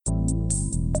You're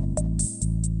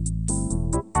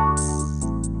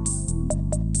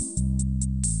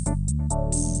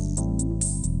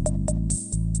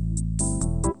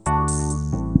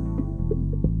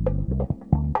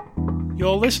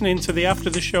listening to the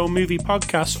After the Show movie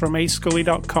podcast from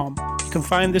ascully.com. You can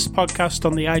find this podcast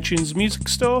on the iTunes Music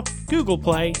Store, Google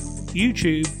Play,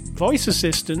 YouTube, voice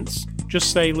assistants,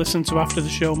 just say listen to After the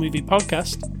Show movie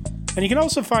podcast. And you can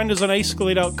also find us on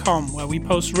ascully.com, where we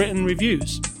post written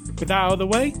reviews. With that out of the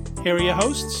way, here are your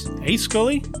hosts, A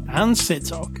Scully and Sid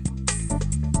Talk.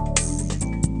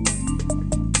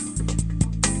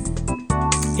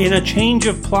 In a change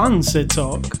of plan, Sid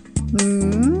Talk.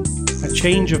 A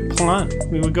change of plan.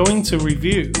 We were going to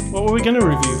review. What were we going to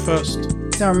review first?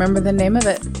 Don't remember the name of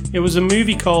it. It was a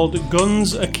movie called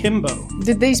Guns Akimbo.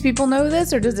 Did these people know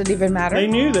this, or does it even matter? They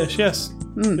knew this, yes.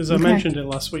 Because I mentioned it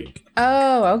last week.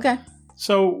 Oh, okay.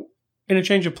 So, in a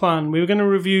change of plan, we were going to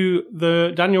review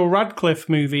the Daniel Radcliffe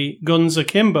movie, Guns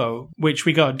Akimbo, which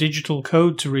we got a digital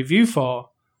code to review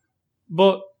for.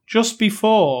 But just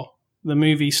before the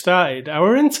movie started,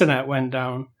 our internet went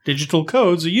down. Digital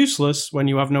codes are useless when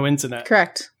you have no internet.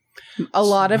 Correct. A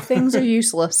lot of things are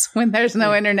useless when there's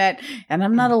no internet. And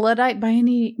I'm not a Luddite by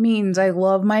any means. I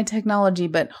love my technology,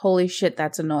 but holy shit,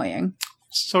 that's annoying.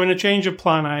 So in a change of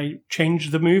plan, I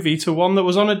changed the movie to one that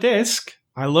was on a disc.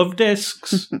 I love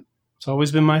discs. It's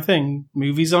always been my thing.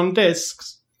 Movies on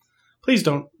discs. Please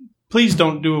don't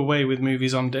do away with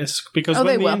movies on disc, because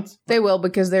they will. They will,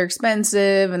 because they're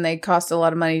expensive and they cost a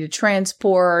lot of money to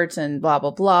transport and blah,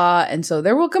 blah, blah. And so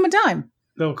there will come a time.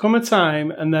 There'll come a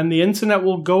time, and then the internet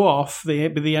will go off,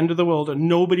 the end of the world, and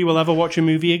nobody will ever watch a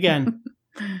movie again.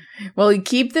 Well, you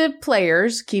keep the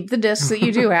players, keep the discs that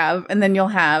you do have, and then you'll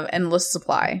have endless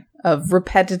supply of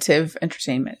repetitive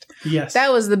entertainment. Yes.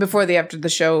 That was the before the after the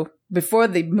show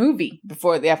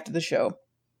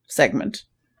segment.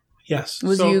 Yes.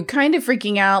 Was you kind of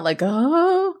freaking out, like,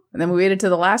 oh, and then we waited to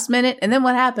the last minute, and then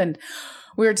what happened?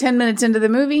 We were 10 minutes into the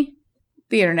movie,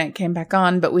 the internet came back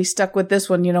on, but we stuck with this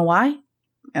one. You know why?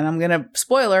 And I'm going to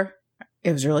spoiler,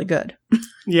 it was really good.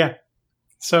 Yeah.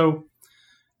 So,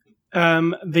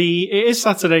 it is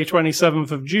Saturday,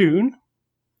 27th of June.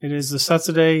 It is the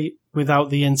Saturday without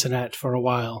the internet for a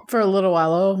while. For a little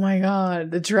while. Oh my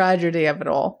God. The tragedy of it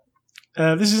all.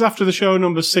 This is After the Show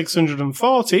number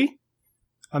 640.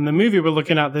 And the movie we're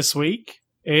looking at this week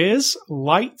is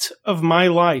Light of My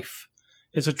Life.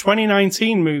 It's a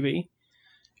 2019 movie.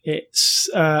 It's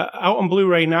out on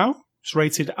Blu-ray now. It's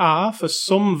rated R for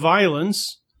some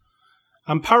violence.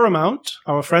 And Paramount,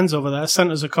 our friends over there,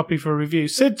 sent us a copy for review.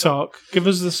 Sid Talk, give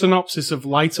us the synopsis of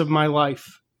Light of My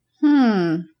Life.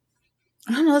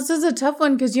 I don't know, this is a tough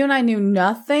one because you and I knew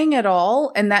nothing at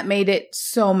all, and that made it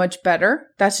so much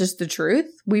better. That's just the truth.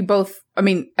 We both, I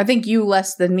think you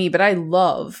less than me, but I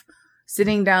love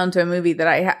sitting down to a movie that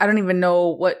I don't even know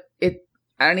what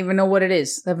it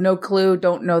is. I have no clue,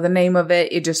 don't know the name of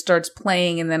it. It just starts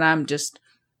playing, and then I'm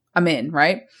in,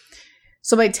 right?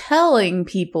 So by telling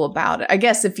people about it, I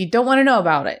guess if you don't want to know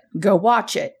about it, go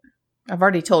watch it. I've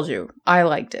already told you, I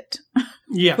liked it.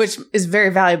 Yes. Which is very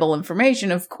valuable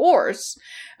information, of course.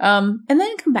 And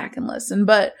then come back and listen.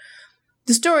 But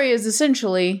the story is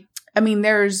essentially,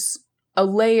 there's a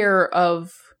layer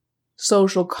of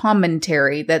social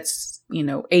commentary that's,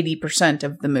 80%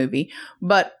 of the movie.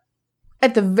 But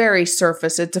at the very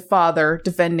surface, it's a father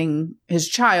defending his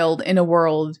child in a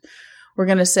world, we're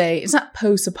going to say, it's not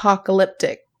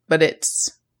post-apocalyptic, but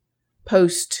it's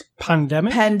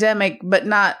pandemic, but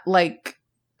not like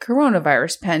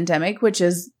coronavirus pandemic, which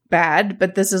is bad,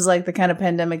 but this is like the kind of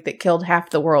pandemic that killed half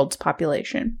the world's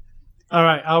population. All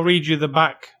right, I'll read you the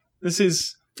back. This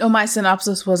is... Oh, my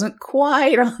synopsis wasn't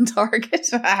quite on target.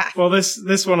 Well, this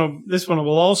one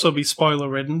will also be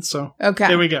spoiler-ridden, so okay.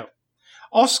 Here we go.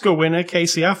 Oscar winner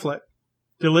Casey Affleck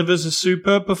delivers a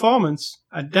superb performance.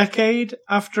 A decade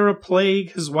after a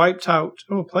plague has wiped out...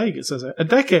 Oh, plague, it says it. A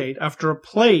decade after a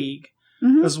plague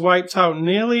has wiped out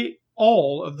nearly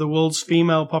all of the world's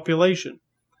female population.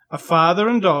 A father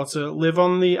and daughter live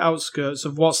on the outskirts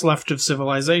of what's left of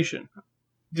civilization.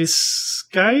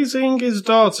 Disguising his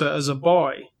daughter as a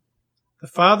boy, the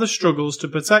father struggles to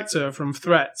protect her from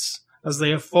threats as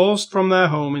they are forced from their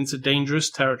home into dangerous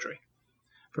territory.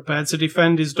 Prepared to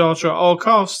defend his daughter at all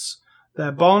costs,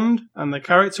 their bond and the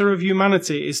character of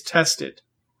humanity is tested.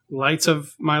 Light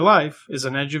of My Life is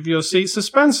an edge-of-your-seat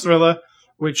suspense thriller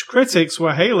which critics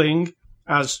were hailing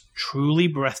as truly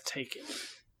breathtaking.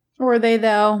 Were they,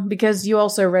 though? Because you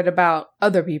also read about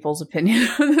other people's opinion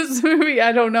of this movie.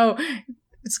 I don't know.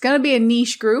 It's going to be a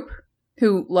niche group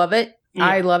who love it. Yeah.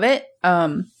 I love it.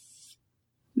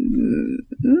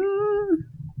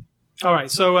 All right.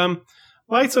 So,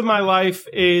 Light of My Life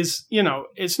is,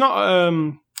 it's not.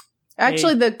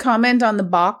 Actually, the comment on the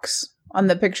box, on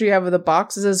the picture you have of the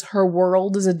box, it says her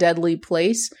world is a deadly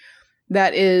place.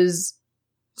 That is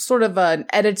sort of an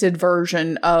edited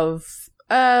version of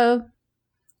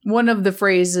one of the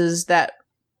phrases that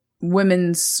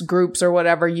women's groups or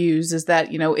whatever use, is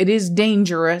that, it is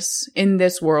dangerous in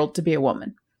this world to be a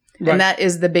woman. Right. And that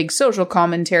is the big social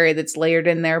commentary that's layered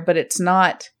in there, but it's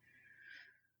not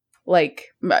like,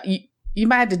 you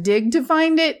might have to dig to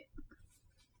find it.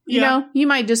 You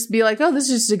might just be like, oh, this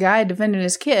is just a guy defending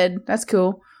his kid. That's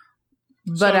cool.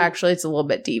 But actually, it's a little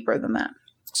bit deeper than that.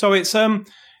 So it's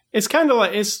kind of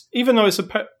like, even though it's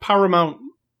a Paramount,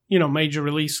 major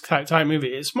release type movie,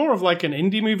 it's more of like an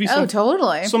indie movie. Oh,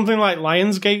 totally. Something like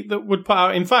Lionsgate that would put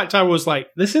out. In fact, I was like,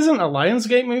 this isn't a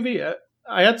Lionsgate movie.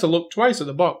 I had to look twice at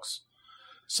the box.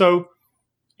 So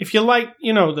if you like,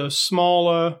 the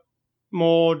smaller,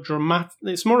 more dramatic,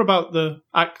 it's more about the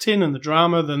acting and the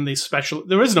drama than the special.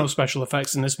 There is no special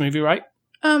effects in this movie, right?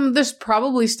 There's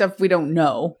probably stuff we don't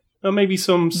know. Or maybe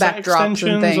some set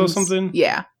extensions or something.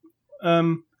 Yeah.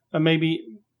 And maybe,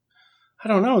 I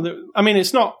don't know. I mean,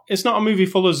 it's not a movie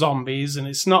full of zombies, and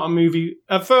it's not a movie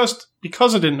at first,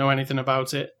 because I didn't know anything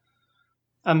about it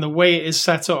and the way it is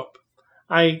set up.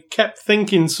 I kept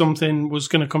thinking something was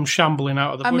going to come shambling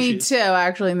out of the bushes. Me too,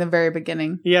 actually, in the very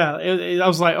beginning. Yeah, I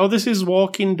was like, oh, this is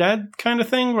Walking Dead kind of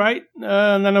thing, right?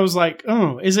 And then I was like,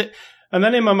 oh, is it? And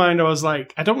then in my mind, I was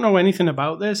like, I don't know anything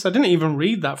about this. I didn't even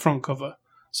read that front cover.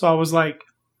 So I was like,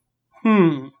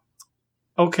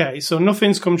 okay, so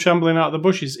nothing's come shambling out of the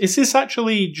bushes. Is this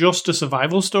actually just a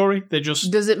survival story?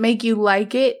 Does it make you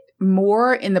like it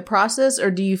more in the process,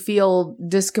 or do you feel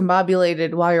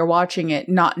discombobulated while you're watching it,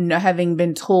 not having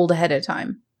been told ahead of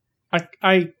time?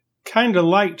 I kind of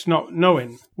liked not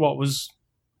knowing what was,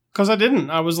 because I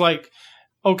didn't. I was like,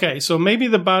 okay, so maybe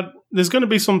there's going to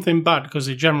be something bad, because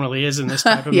it generally is in this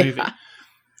type of movie.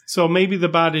 So maybe the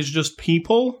bad is just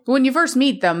people. When you first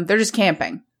meet them, they're just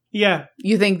camping. Yeah.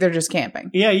 You think they're just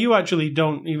camping. Yeah, you actually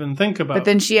don't even think about it. But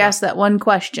then she asked that one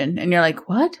question, and you're like,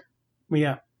 what?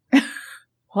 Yeah.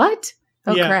 What?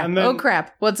 Oh, yeah, crap. Oh,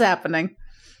 crap. What's happening?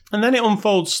 And then it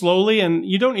unfolds slowly, and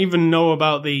you don't even know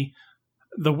about the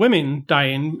women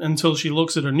dying until she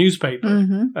looks at a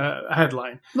newspaper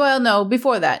headline. Well, no,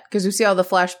 before that, because we see all the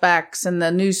flashbacks and the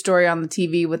news story on the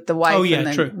TV with the wife. Oh, yeah, and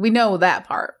then true. We know that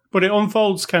part. But it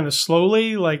unfolds kind of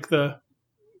slowly, like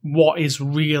what is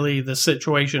really the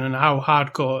situation and how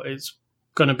hardcore it's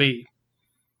going to be.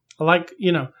 I like,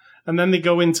 and then they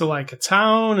go into like a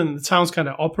town, and the town's kind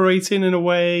of operating in a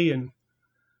way, and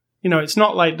it's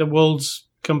not like the world's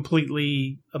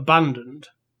completely abandoned.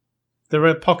 There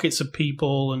are pockets of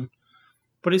people,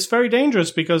 but it's very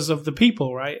dangerous because of the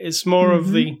people, right? It's more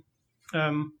of the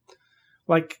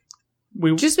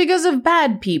just because of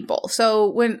bad people.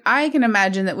 So when I can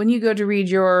imagine that when you go to read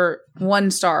your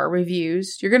 1-star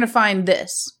reviews, you're going to find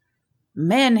this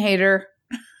man-hating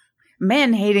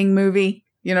movie.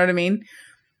 You know what I mean?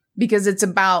 Because it's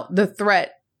about the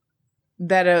threat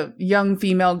that a young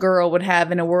female girl would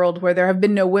have in a world where there have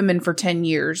been no women for 10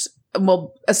 years.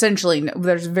 Well, essentially,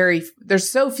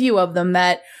 there's so few of them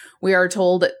that we are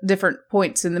told at different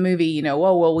points in the movie,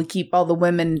 we keep all the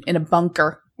women in a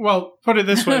bunker. Well, put it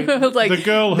this way. Like, the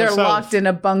girl herself, they're locked in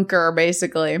a bunker,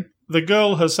 basically. The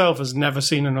girl herself has never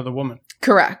seen another woman.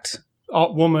 Correct.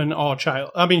 Woman or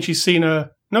child. I mean, she's seen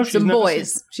some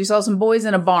boys. She saw some boys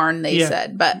in a barn, they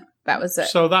said, but that was it.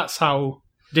 So that's how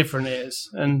different it is.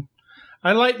 And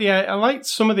I liked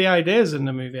some of the ideas in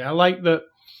the movie. I like that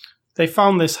they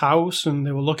found this house and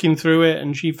they were looking through it,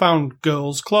 and she found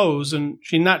girls' clothes, and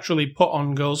she naturally put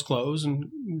on girls' clothes and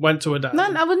went to her dad. No,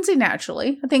 I wouldn't say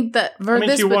naturally. I think that for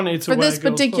this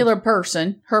particular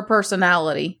person, her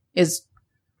personality is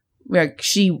like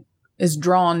she is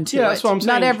drawn to it. That's what I'm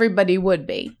saying. Not everybody would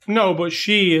be. No, but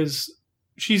she's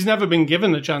never been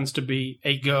given the chance to be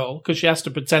a girl because she has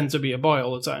to pretend to be a boy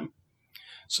all the time.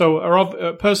 So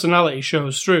her personality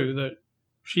shows through that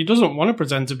she doesn't want to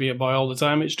pretend to be a boy all the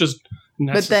time. It's just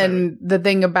necessary. But then the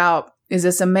thing about, is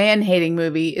this a man-hating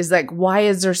movie, is like, why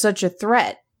is there such a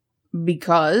threat?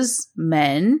 Because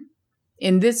men,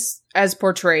 in this, as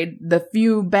portrayed, the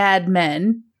few bad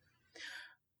men,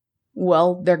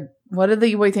 well, what do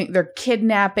you think? They're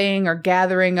kidnapping or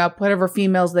gathering up whatever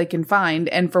females they can find,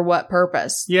 and for what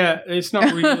purpose? Yeah, it's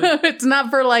not really. It's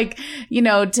not for to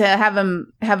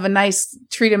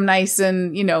treat them nice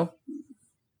and,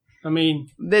 I mean,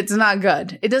 it's not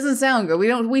good. It doesn't sound good.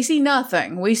 We see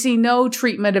nothing. We see no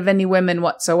treatment of any women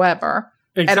whatsoever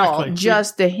at all.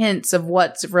 Just the hints of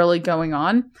what's really going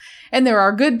on. And there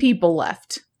are good people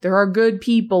left.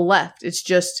 It's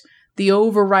just the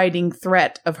overriding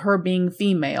threat of her being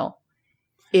female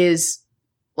is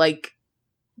like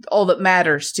all that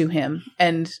matters to him.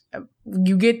 And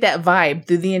you get that vibe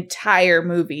through the entire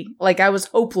movie. Like, I was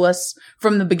hopeless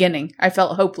from the beginning. I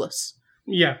felt hopeless.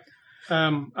 Yeah.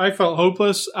 I felt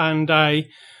hopeless, and I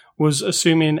was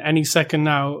assuming any second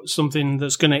now something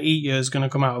that's going to eat you is going to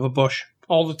come out of a bush.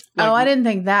 I didn't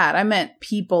think that. I meant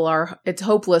it's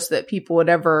hopeless that people would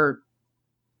ever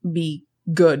be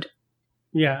good.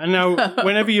 Yeah, and now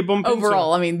whenever you bump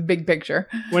overall, big picture.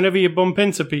 Whenever you bump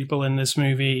into people in this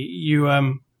movie, you,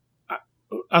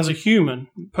 as a human,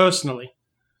 personally,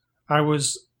 I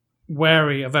was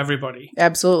wary of everybody.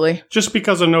 Absolutely. Just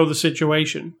because I know the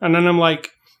situation. And then I'm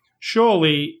like,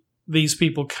 surely these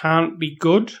people can't be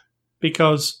good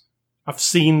because I've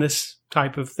seen this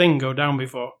type of thing go down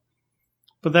before.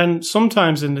 But then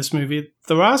sometimes in this movie,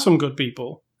 there are some good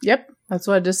people. Yep, that's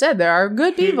what I just said. There are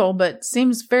good people, but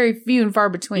seems very few and far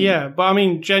between. Yeah, but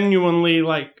genuinely,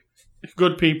 like,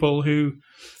 good people who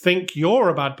think you're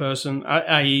a bad person,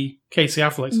 i.e. Casey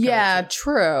Affleck's character. Yeah,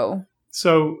 true.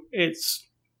 So it's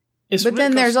but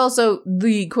then there's also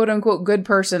the quote-unquote good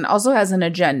person also has an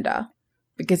agenda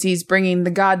because he's bringing the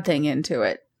God thing into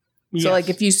it. Yes. So, like,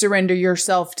 if you surrender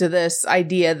yourself to this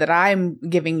idea that I'm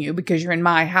giving you because you're in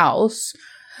my house,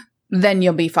 then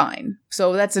you'll be fine.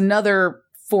 So that's another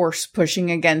force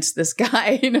pushing against this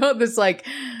guy. This, like,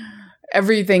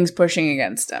 everything's pushing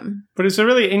against him. But it's a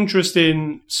really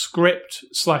interesting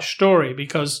script/story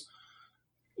because,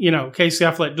 Casey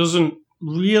Affleck doesn't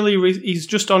really, he's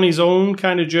just on his own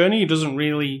kind of journey. He doesn't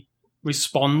really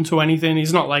respond to anything.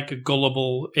 He's not like a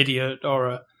gullible idiot or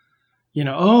a,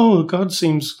 oh, God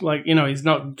seems like, he's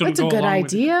not. That's a good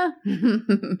idea.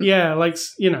 Yeah, like,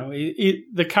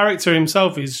 the character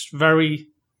himself is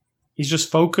he's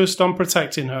just focused on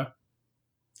protecting her.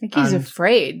 I think he's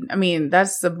afraid.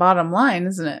 That's the bottom line,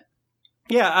 isn't it?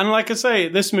 Yeah, and like I say,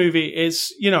 this movie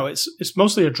is, it's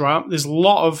mostly a drama. There's a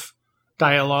lot of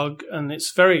dialogue, and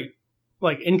it's very,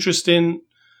 like, interesting,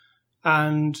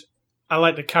 and I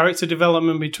like the character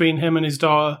development between him and his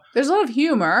daughter. There's a lot of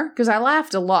humor, because I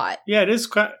laughed a lot. Yeah, it is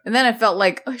quite... And then I felt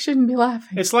like, I shouldn't be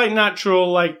laughing. It's like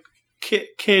natural, like,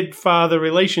 kid-father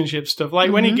relationship stuff.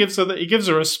 Like, when he gives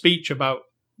her a speech about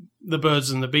the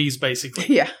birds and the bees,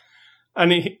 basically. Yeah.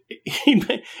 And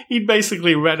he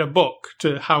basically read a book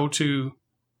to how to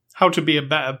be a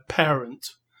better parent.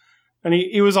 And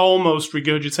he was almost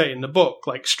regurgitating the book,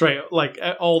 like, straight, like,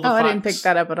 all the facts. I didn't pick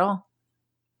that up at all.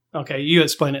 Okay, you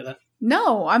explain it then.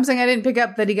 No, I'm saying I didn't pick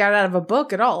up that he got out of a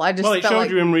book at all. It showed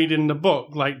you him reading the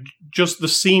book, like, just the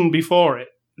scene before it.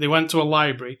 They went to a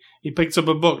library. He picked up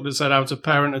a book that said how to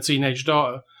parent a teenage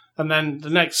daughter. And then the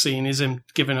next scene is him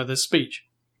giving her this speech.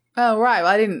 Oh, right.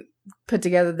 Well, I didn't put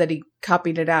together that he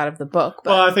copied it out of the book.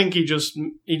 But... Well, I think he just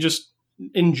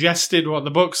ingested what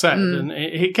the book said, and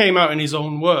it came out in his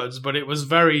own words, but it was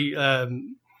very...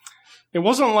 it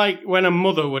wasn't like when a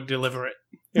mother would deliver it.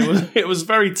 It was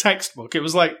very textbook. It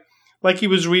was like he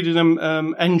was reading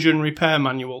an engine repair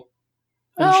manual.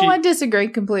 I disagree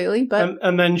completely, but...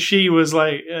 And then she was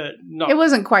like... It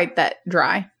wasn't quite that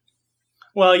dry.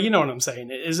 Well, you know what I'm saying.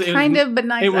 But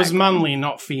not exactly. It was manly,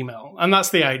 not female. And that's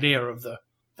the idea of the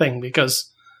thing,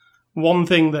 because one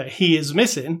thing that he is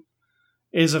missing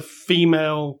is a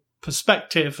female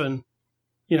perspective. And,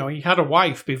 he had a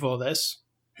wife before this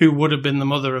who would have been the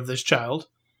mother of this child.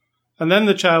 And then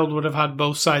the child would have had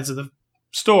both sides of the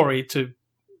story to,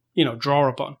 draw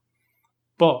upon.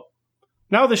 But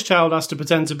now this child has to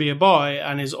pretend to be a boy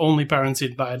and is only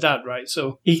parented by a dad, right?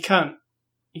 So he can't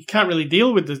really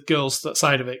deal with the girl's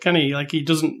side of it, can he? Like, he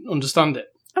doesn't understand it.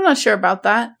 I'm not sure about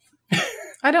that.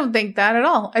 I don't think that at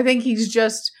all. I think he's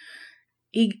just...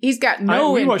 He's got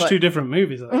no we input. watched two different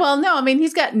movies. Well, no,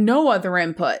 he's got no other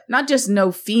input. Not just no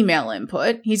female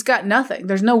input. He's got nothing.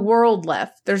 There's no world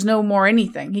left. There's no more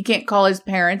anything. He can't call his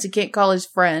parents. He can't call his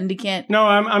friend. He can't... No,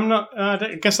 I'm not...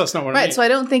 I guess that's not what I mean. Right, so I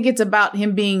don't think it's about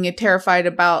him being terrified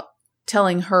about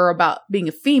telling her about being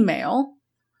a female.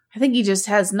 I think he just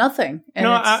has nothing. And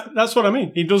that's what I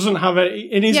mean. He doesn't have it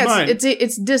in his mind.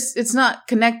 It's not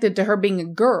connected to her being a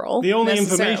girl. The only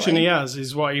information he has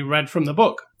is what he read from the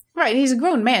book. Right, he's a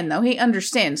grown man, though. He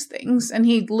understands things, and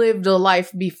he lived a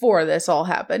life before this all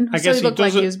happened. I guess he looked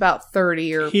like he was about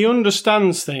 30 or... He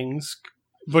understands things,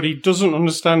 but he doesn't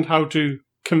understand how to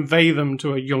convey them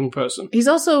to a young person. He's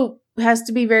also has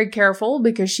to be very careful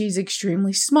because she's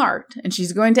extremely smart, and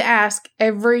she's going to ask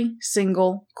every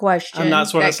single question. And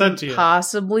that's what I said to you.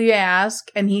 Possibly ask,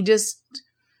 and he just,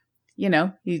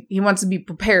 he wants to be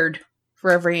prepared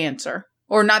for every answer,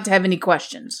 or not to have any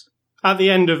questions. At the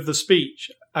end of the speech,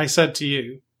 I said to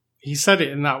you, he said it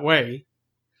in that way,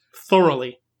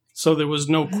 thoroughly, So there was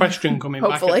no question coming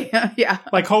back. Hopefully, yeah.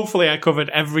 Like, hopefully I covered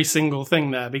every single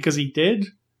thing there, because he did.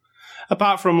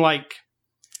 Apart from, like...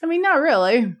 I mean, not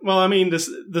really. Well, I mean,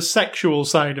 the sexual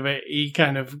side of it, he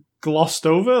kind of glossed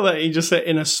over. Like, he just said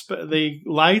they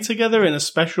lie together in a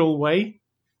special way.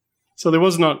 So there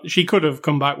was not... She could have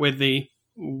come back with the,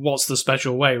 what's the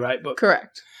special way, right? But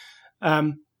correct.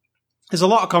 There's a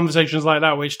lot of conversations like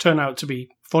that which turn out to be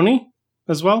funny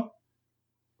as well.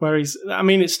 Where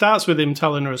it starts with him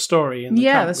telling her a story.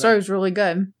 The story's really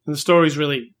good. And the story's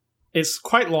really... It's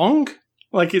quite long.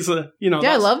 Like, it's a, Yeah,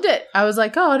 I loved it. I was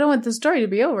like, I don't want the story to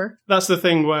be over. That's the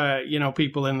thing where,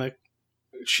 people in the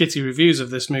shitty reviews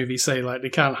of this movie say, like, they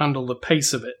can't handle the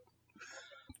pace of it.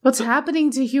 What's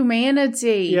happening to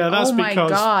humanity? Yeah, that's my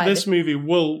because God. This movie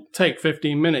will take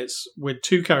 15 minutes with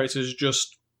two characters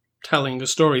just telling a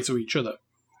story to each other.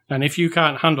 And if you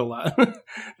can't handle that,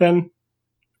 then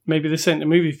maybe this ain't the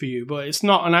movie for you. But it's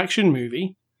not an action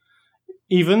movie,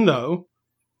 even though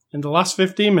in the last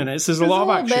 15 minutes there's a lot of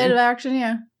action. Bit of action,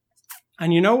 yeah.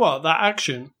 And you know what? That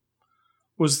action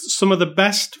was some of the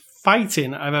best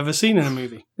fighting I've ever seen in a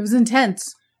movie. It was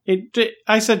intense.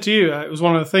 I said to you, it was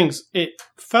one of the things. It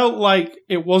felt like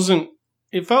it wasn't.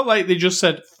 It felt like they just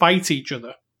said, fight each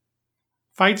other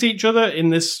in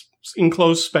this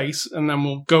enclosed space, and then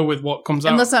we'll go with what comes out.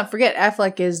 And let's not forget,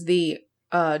 Affleck is the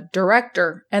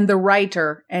director and the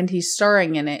writer, and he's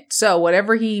starring in it. So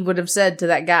whatever he would have said to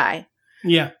that guy,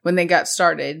 when they got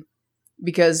started,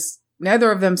 because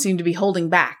neither of them seemed to be holding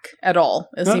back at all.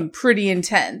 It seemed pretty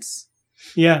intense.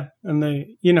 Yeah, and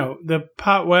the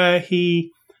part where he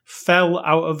fell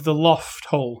out of the loft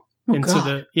hole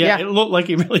it looked like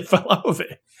he really fell out of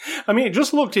it. I mean, it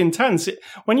just looked intense.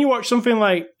 When you watch something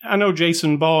like, I know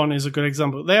Jason Bourne is a good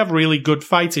example. They have really good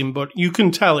fighting, but you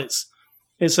can tell it's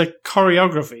a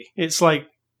choreography. It's like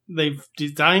they've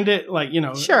designed it, like,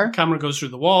 sure. The camera goes through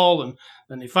the wall and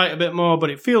then they fight a bit more, but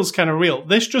it feels kind of real.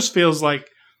 This just feels like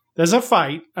there's a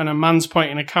fight and a man's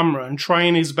pointing a camera and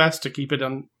trying his best to keep it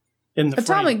in the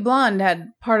Atomic frame. Blonde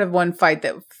had part of one fight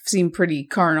that seemed pretty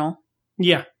carnal.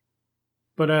 Yeah.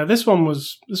 But this one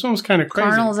was kind of crazy.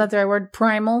 Carnal, is that the right word?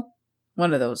 Primal?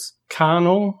 One of those.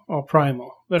 Carnal or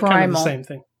primal? They're kind of the same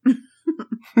thing.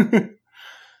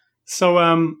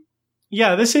 So,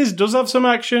 this does have some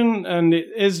action, and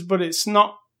but it's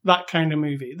not that kind of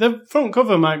movie. The front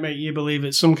cover might make you believe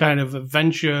it's some kind of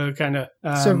adventure, kind of...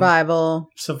 Survival.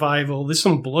 There's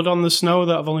some blood on the snow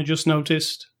that I've only just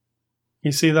noticed.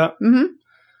 You see that?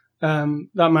 Mm-hmm.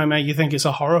 That might make you think it's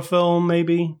a horror film,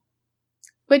 maybe.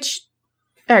 Which...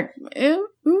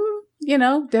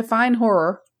 define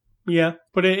horror. Yeah,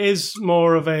 but it is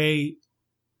more of a,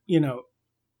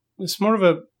 it's more of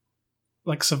a,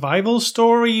 like, survival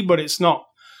story, but it's not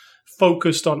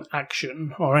focused on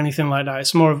action or anything like that.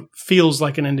 It's more feels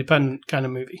like an independent kind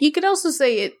of movie. You could also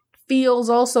say it feels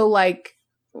also like,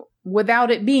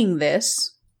 without it being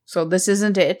this, so this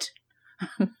isn't it,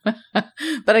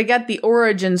 but I got the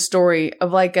origin story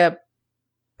of, like, a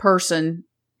person.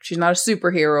 She's not a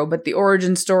superhero, but the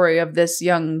origin story of this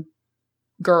young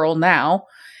girl now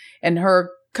and her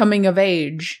coming of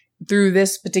age through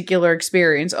this particular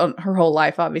experience, her whole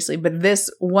life, obviously, but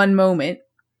this one moment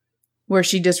where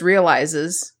she just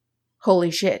realizes,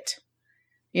 holy shit,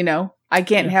 I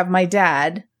can't have my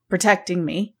dad protecting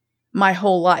me my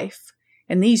whole life.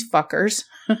 And these fuckers,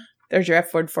 there's your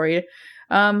F word for you,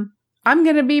 I'm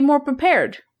going to be more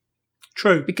prepared.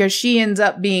 True. Because she ends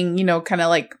up being, kind of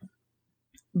like,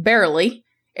 barely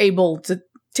able to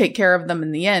take care of them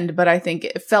in the end, but I think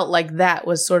it felt like that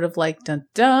was sort of like, dun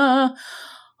dun,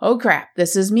 oh crap,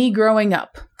 this is me growing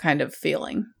up kind of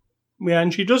feeling. Yeah,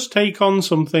 and she does take on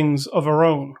some things of her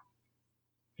own,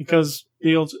 because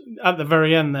at the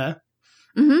very end there,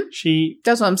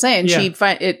 that's what I'm saying.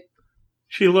 Yeah.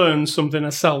 She learns something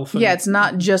herself. Yeah, it's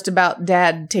not just about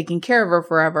dad taking care of her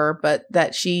forever, but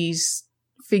that she's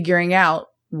figuring out,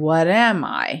 what am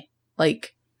I? Like,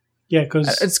 yeah,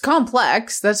 because it's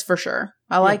complex, that's for sure.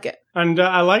 I like it. And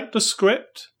I liked the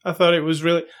script. I thought it was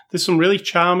there's some really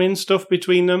charming stuff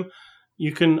between them.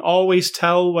 You can always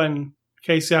tell when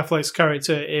Casey Affleck's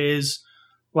character is,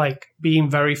 like, being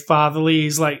very fatherly.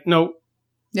 He's like, no.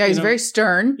 Yeah, he's very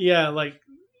stern. Yeah, like,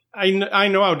 I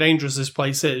know how dangerous this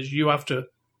place is. You have to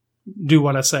do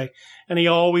what I say. And he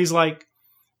always, like,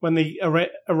 when they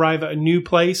arrive at a new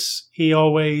place, he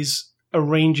always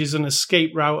arranges an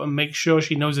escape route and makes sure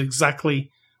she knows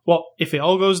exactly what, if it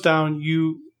all goes down,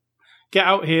 you get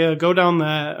out here, go down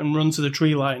there, and run to the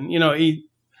tree line. He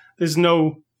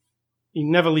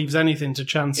never leaves anything to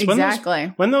chance.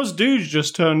 Exactly. When those dudes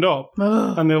just turned up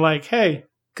and they're like, hey,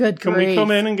 can we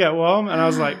come in and get warm? And I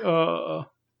was like,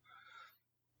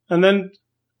 and then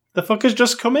The fucker's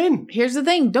just come in. Here's the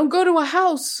thing. Don't go to a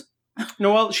house.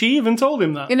 No, well, she even told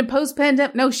him that. In a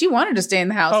post-pandemic... No, she wanted to stay in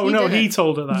the house. Oh, no, he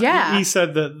told her that. Yeah. He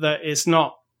said that it's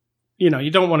not... You know,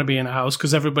 you don't want to be in a house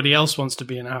because everybody else wants to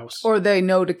be in a house. Or they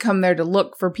know to come there to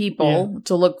look for people,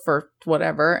 to look for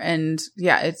whatever. And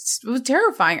yeah, it was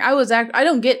terrifying. I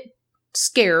don't get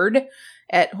scared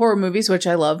at horror movies, which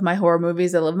I love my horror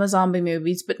movies. I love my zombie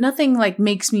movies, but nothing like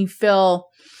makes me feel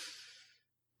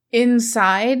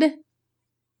inside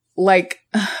like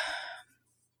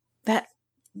that.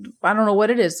 I don't know what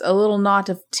it is. A little knot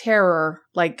of terror,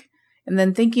 like. And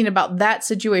then thinking about that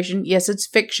situation, yes, it's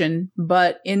fiction,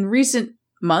 but in recent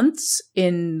months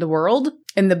in the world,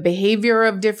 and the behavior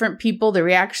of different people, the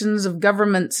reactions of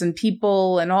governments and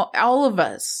people and all of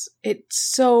us,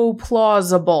 it's so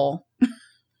plausible.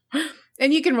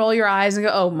 And you can roll your eyes and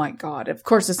go, oh my God, of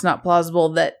course it's not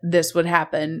plausible that this would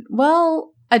happen.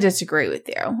 Well, I disagree with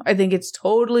you. I think it's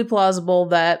totally plausible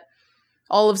that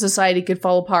all of society could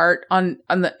fall apart on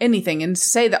anything, and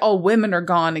say that all women are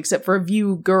gone except for a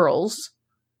few girls.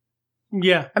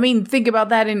 Yeah. I mean, think about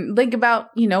that, and think about,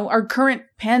 our current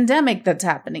pandemic that's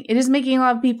happening. It is making a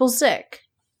lot of people sick.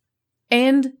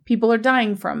 And people are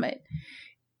dying from it.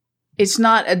 It's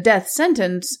not a death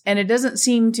sentence, and it doesn't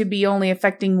seem to be only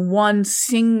affecting one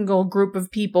single group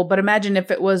of people, but imagine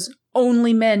if it was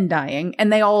only men dying, and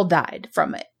they all died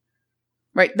from it.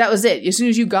 Right? That was it. As soon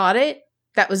as you got it,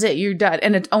 that was it. You're dead.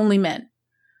 And it's only men.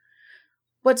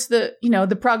 What's the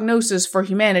prognosis for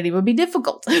humanity would be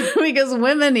difficult because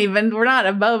women we're not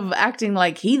above acting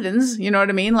like heathens. You know what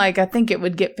I mean? Like, I think it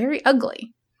would get very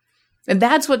ugly. And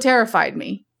that's what terrified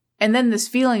me. And then this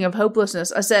feeling of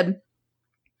hopelessness. I said,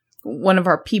 one of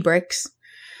our pee breaks,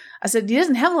 I said, he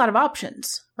doesn't have a lot of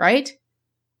options, right?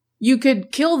 You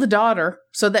could kill the daughter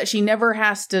so that she never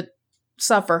has to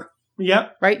suffer.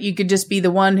 Yep. Right? You could just be the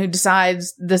one who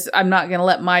decides this. I'm not going to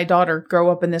let my daughter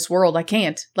grow up in this world. I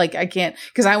can't.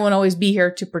 Because I won't always be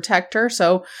here to protect her.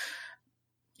 So,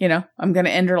 I'm going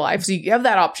to end her life. So you have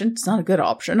that option. It's not a good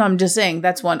option. I'm just saying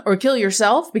that's one. Or kill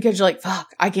yourself because you're like,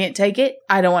 fuck, I can't take it.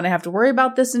 I don't want to have to worry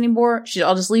about this anymore.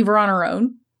 I'll just leave her on her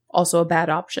own. Also a bad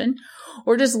option.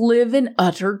 Or just live in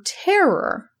utter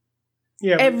terror.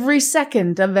 Yeah. Every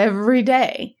second of every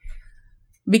day.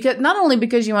 Because not only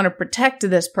because you want to protect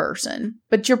this person,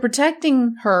 but you're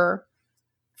protecting her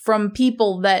from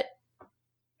people that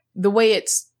the way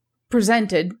it's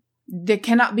presented, that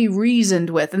cannot be reasoned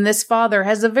with. And this father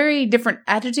has a very different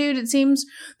attitude, it seems,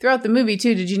 throughout the movie,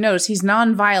 too. Did you notice? He's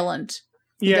nonviolent.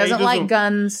 He doesn't like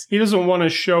guns. He doesn't want to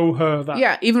show her that.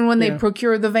 Yeah, even when they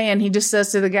procure the van, he just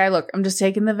says to the guy, look, I'm just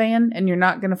taking the van and you're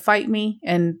not going to fight me.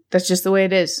 And that's just the way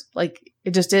it is. Like,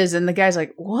 it just is. And the guy's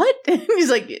like, what? And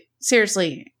he's like,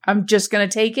 seriously, I'm just going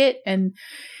to take it. And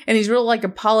he's real like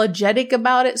apologetic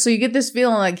about it. So you get this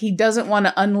feeling like he doesn't want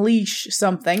to unleash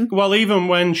something. Well, even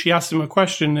when she asked him a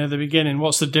question at the beginning,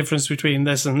 what's the difference between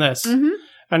this and this? Mm-hmm.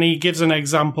 And he gives an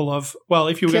example of, well,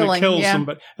 if you were going to kill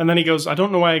somebody. And then he goes, I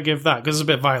don't know why I give that because it's a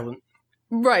bit violent.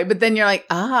 Right. But then you're like,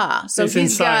 so it's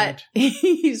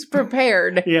he's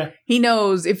prepared. Yeah. He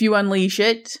knows if you unleash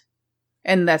it.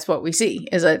 And that's what we see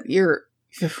is that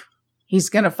he's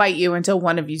going to fight you until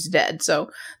one of you's dead. So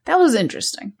that was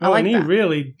interesting. I like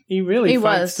that. He really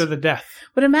fights to the death.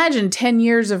 But imagine 10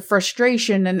 years of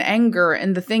frustration and anger.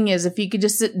 And the thing is, if you could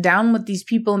just sit down with these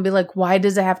people and be like, why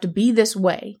does it have to be this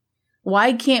way?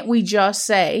 Why can't we just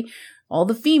say all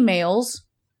the females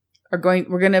we're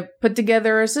going to put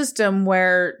together a system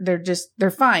where they're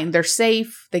fine. They're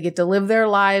safe. They get to live their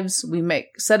lives. We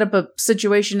set up a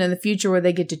situation in the future where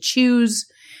they get to choose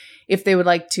if they would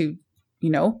like to,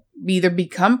 either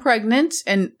become pregnant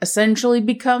and essentially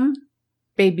become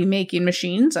baby making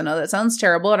machines. I know that sounds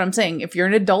terrible, but I'm saying if you're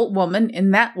an adult woman in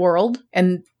that world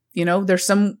and there's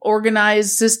some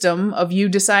organized system of you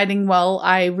deciding, well,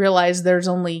 I realize there's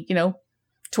only,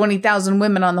 20,000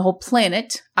 women on the whole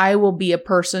planet. I will be a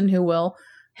person who will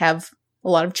have a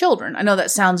lot of children. I know that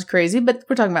sounds crazy, but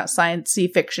we're talking about science-y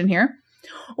fiction here.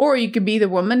 Or you could be the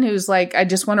woman who's like, I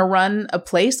just want to run a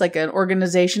place, like an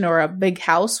organization or a big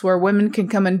house where women can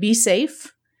come and be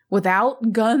safe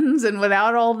without guns and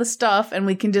without all the stuff. And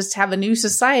we can just have a new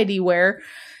society where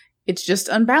it's just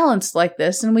unbalanced like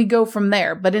this, and we go from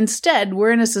there. But instead,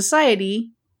 we're in a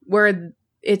society where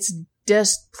it's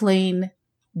just plain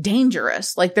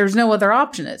dangerous. Like, there's no other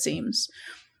option, it seems.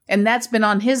 And that's been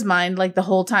on his mind, like, the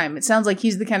whole time. It sounds like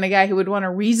he's the kind of guy who would want to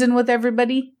reason with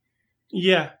everybody.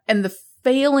 Yeah. And the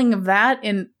failing of that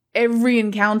in every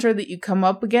encounter that you come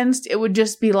up against, it would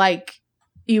just be like,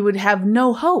 you would have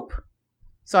no hope.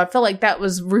 So I felt like that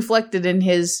was reflected in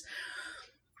his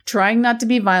trying not to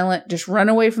be violent, just run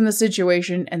away from the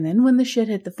situation. And then when the shit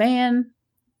hit the fan,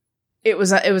 it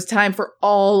was time for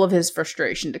all of his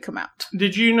frustration to come out.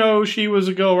 Did you know she was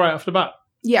a girl right off the bat?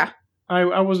 Yeah.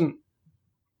 I wasn't,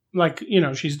 like,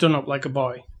 she's done up like a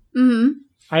boy. Mm-hmm.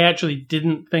 I actually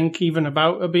didn't think even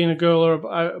about her being a girl or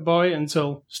a boy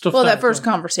until stuff. Well, that first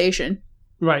conversation.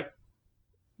 Right.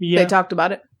 Yeah. They talked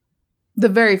about it. The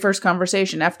very first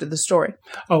conversation after the story.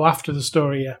 Oh, after the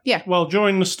story, yeah. Yeah. Well,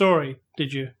 during the story,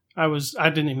 did you? I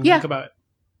didn't even think about it.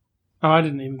 Oh, I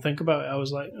didn't even think about it. I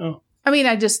was like, oh. I mean,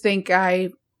 I just think I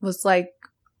was like,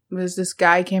 there's this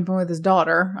guy camping with his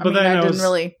daughter. I didn't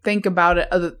really think about it.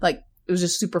 It was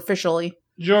just superficially.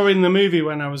 During the movie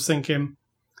when I was thinking,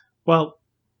 well,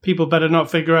 people better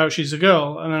not figure out she's a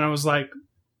girl. And then I was like,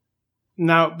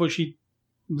 but she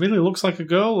really looks like a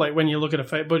girl, like when you look at her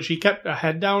face. But she kept her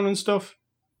head down and stuff.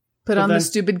 Put on the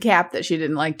stupid cap that she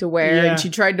didn't like to wear. Yeah. And she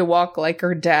tried to walk like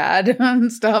her dad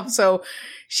and stuff. So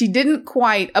she didn't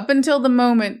quite, up until the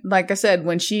moment, like I said,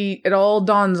 when it all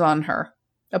dawns on her.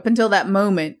 Up until that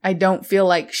moment, I don't feel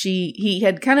like he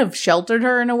had kind of sheltered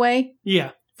her in a way.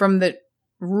 Yeah. From the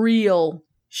real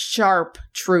sharp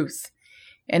truth.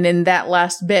 And in that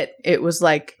last bit, it was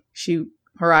like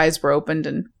her eyes were opened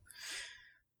and,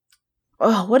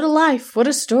 oh, what a life. What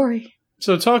a story.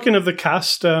 So talking of the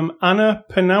cast, Anna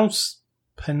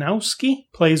Panowski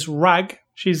plays Rag.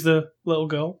 She's the little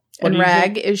girl. And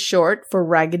Rag is short for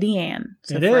Raggedy Ann.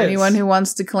 So for anyone who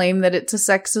wants to claim that it's a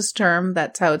sexist term,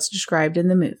 that's how it's described in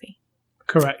the movie.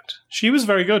 Correct. She was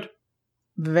very good.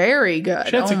 Very good.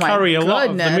 She had to carry a lot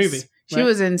of the movie. Right? She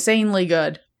was insanely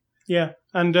good. Yeah.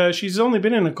 And she's only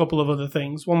been in a couple of other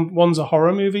things. One's a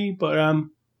horror movie, but...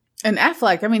 And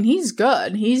Affleck, I mean, he's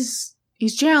good. He's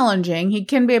challenging. He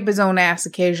can be up his own ass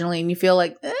occasionally, and you feel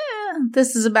like,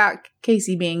 this is about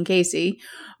Casey being Casey.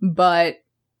 But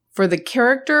for the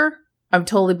character, I've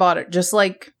totally bought it. Just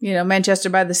like, Manchester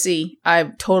by the Sea,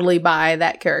 I totally buy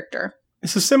that character.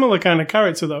 It's a similar kind of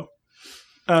character, though.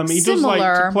 He does like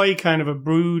to play kind of a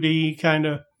broody, kind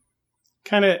of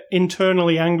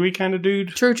internally angry kind of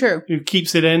dude. True. Who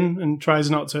keeps it in and tries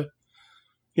not to,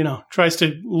 tries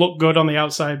to look good on the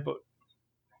outside, but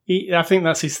I think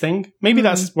that's his thing. Maybe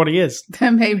that's what he is.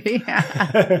 Maybe.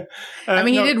 I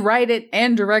mean, he did write it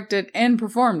and direct it and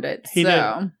performed it. He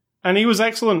did. And he was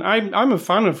excellent. I'm a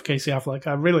fan of Casey Affleck.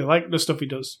 I really like the stuff he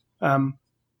does.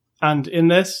 And in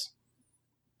this,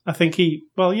 I think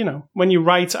when you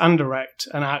write and direct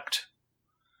and act,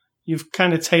 you've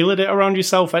kind of tailored it around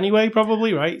yourself anyway,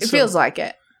 probably, right? It feels like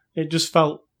it. It just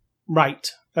felt right.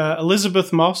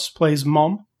 Elizabeth Moss plays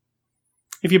Mom.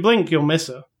 If you blink, you'll miss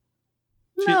her.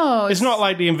 It's not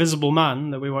like The Invisible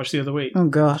Man that we watched the other week. Oh,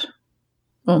 God.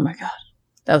 Oh, my God.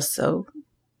 That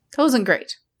wasn't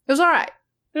great. It was all right.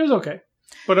 It was okay.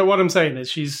 But what I'm saying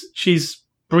is she's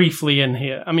briefly in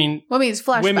here. I mean, it's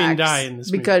flashbacks. Women die in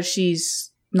this because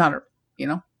she's not,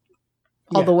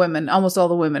 almost all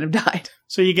the women have died.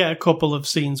 So you get a couple of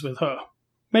scenes with her.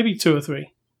 Maybe 2 or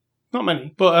 3. Not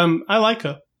many. But I like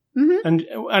her.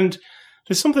 Mm-hmm. And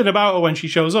there's something about her when she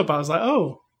shows up. I was like,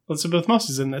 oh, Elizabeth Moss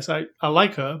is in this. I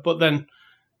like her, but then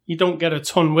you don't get a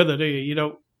ton with her, do you? You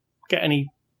don't get any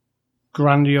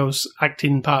grandiose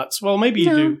acting parts. Well, maybe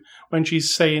you do when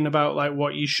she's saying about like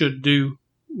what you should do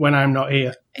when I'm not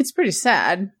here. It's pretty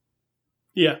sad.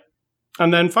 Yeah.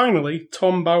 And then finally,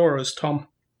 Tom Bauer as Tom.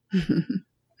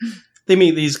 They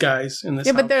meet these guys in this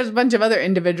house. But there's a bunch of other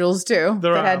individuals too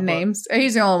that had names.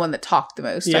 He's the only one that talked the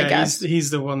most, I guess.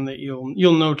 He's the one that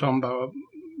you'll know Tom Bauer.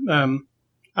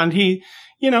 And he,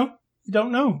 you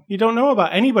don't know. You don't know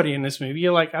about anybody in this movie.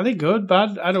 You're like, are they good,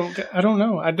 bad? I don't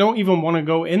know. I don't even want to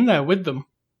go in there with them.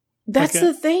 That's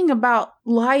the thing about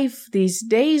life these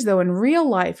days, though. In real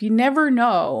life, you never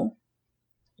know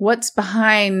what's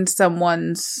behind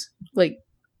someone's, like,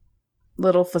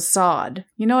 little facade.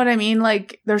 You know what I mean?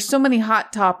 Like, there's so many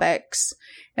hot topics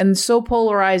and so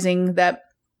polarizing that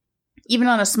even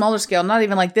on a smaller scale, not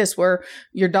even like this, where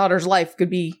your daughter's life could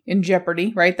be in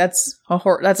jeopardy, right? That's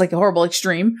like a horrible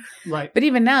extreme. Right. But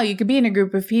even now, you could be in a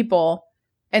group of people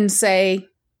and somebody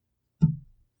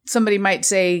might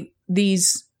say,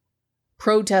 these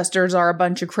protesters are a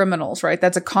bunch of criminals, right?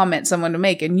 That's a comment someone would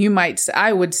make. And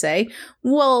I would say,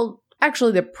 well,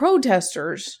 actually, the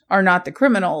protesters are not the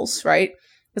criminals, right?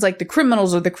 It's like the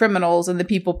criminals are the criminals and the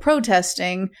people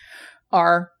protesting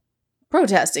are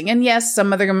protesting. And yes,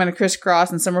 some of them are going to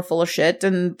crisscross and some are full of shit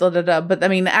and da-da-da. But I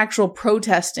mean, the actual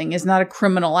protesting is not a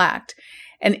criminal act.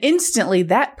 And instantly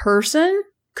that person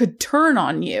could turn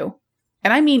on you.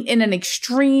 And I mean, in an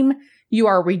extreme, you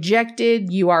are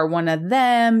rejected. You are one of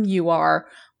them. You are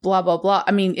blah, blah, blah.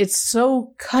 I mean, it's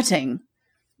so cutting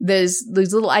there's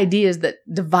these little ideas that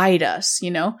divide us,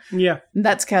 you know? Yeah. And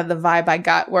that's kind of the vibe I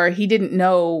got, where he didn't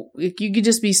know, like, you could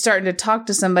just be starting to talk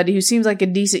to somebody who seems like a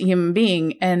decent human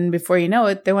being, and before you know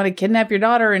it, they want to kidnap your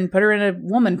daughter and put her in a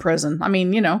woman prison. I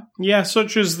mean, you know. Yeah,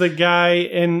 such as the guy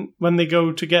when they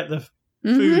go to get the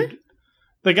food.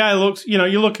 The guy looks, you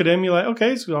look at him, you're like,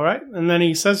 okay, it's all right. And then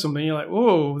he says something, you're like,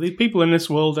 whoa, these people in this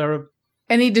world are...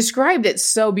 And he described it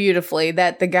so beautifully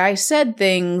that the guy said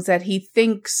things that he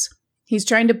thinks he's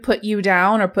trying to put you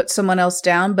down or put someone else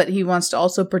down, but he wants to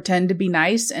also pretend to be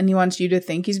nice, and he wants you to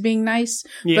think he's being nice,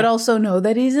 but also know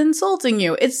that he's insulting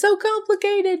you. It's so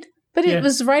complicated, but it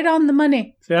was right on the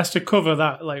money. So he has to cover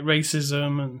that, like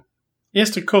racism, and he has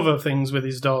to cover things with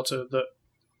his daughter that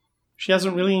she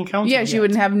hasn't really encountered yet. She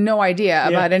wouldn't have no idea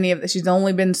about any of this. She's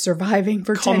only been surviving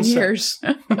for 10 years.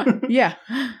 Yeah.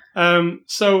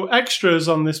 So extras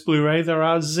on this Blu-ray, there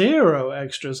are 0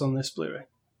 extras on this Blu-ray.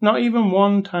 Not even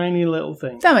one tiny little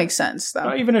thing. That makes sense, though.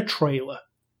 Not even a trailer.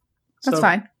 That's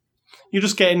fine. You're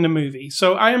just getting the movie.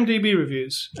 So IMDb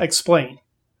reviews. Explain.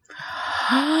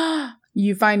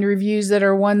 You find reviews that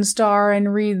are 1 star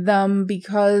and read them,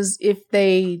 because if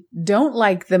they don't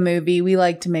like the movie, we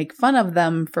like to make fun of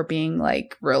them for being,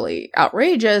 like, really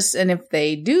outrageous. And if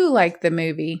they do like the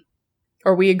movie,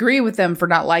 or we agree with them for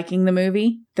not liking the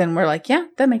movie, then we're like, yeah,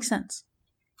 that makes sense.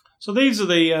 So these are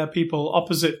the people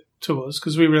opposite to us,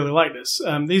 because we really like this.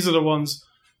 These are the ones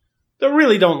that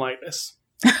really don't like this.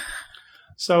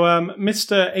 So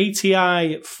Mr.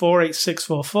 ATI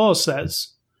 48644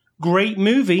 says, great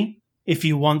movie if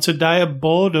you want to die of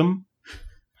boredom.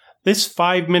 This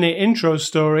 5-minute intro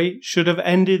story should have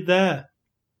ended there.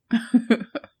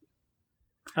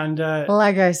 And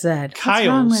like I said,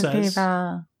 Kyle says,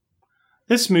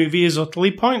 this movie is utterly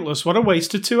pointless. What a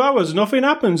waste of 2 hours. Nothing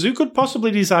happens. Who could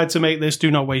possibly decide to make this? Do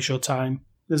not waste your time.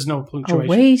 There's no punctuation. A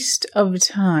waste of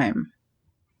time.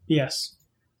 Yes.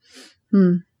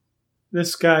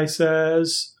 This guy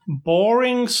says,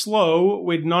 boring, slow,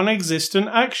 with non-existent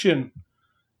action.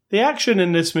 The action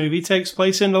in this movie takes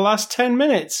place in the last 10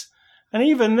 minutes. And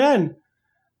even then,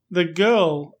 the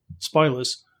girl,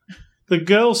 spoilers, the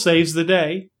girl saves the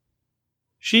day.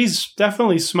 She's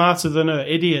definitely smarter than her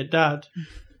idiot dad.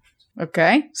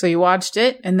 Okay, so you watched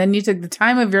it, and then you took the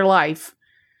time of your life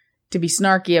to be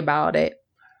snarky about it.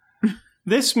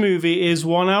 This movie is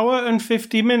 1 hour and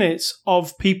 50 minutes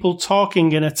of people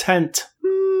talking in a tent.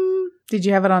 Did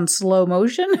you have it on slow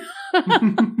motion?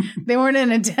 They weren't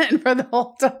in a tent for the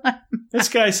whole time. This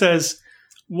guy says,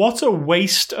 what a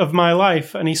waste of my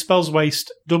life. And he spells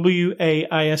waste,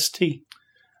 WAIST.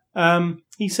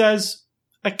 He says,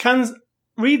 I can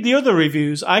read the other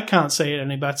reviews. I can't say it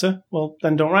any better. Well,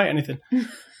 then don't write anything.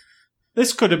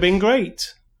 This could have been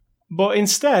great. But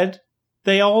instead,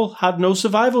 they all had no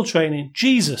survival training.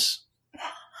 Jesus.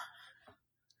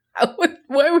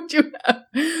 Why would you have?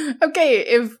 Okay,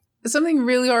 if something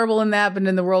really horrible happened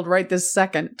in the world right this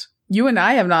second, you and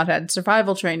I have not had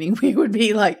survival training. We would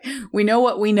be like, we know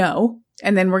what we know,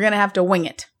 and then we're going to have to wing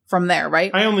it from there,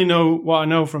 right? I only know what I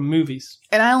know from movies.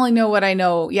 And I only know what I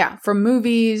know, from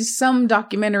movies, some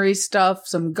documentary stuff,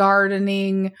 some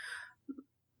gardening,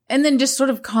 and then just sort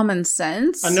of common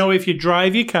sense. I know if you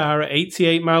drive your car at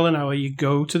 88 mile an hour, you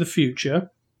go to the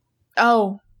future.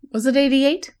 Oh, was it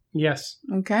 88? Yes.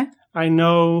 Okay. I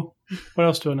know. What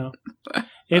else do I know?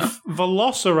 If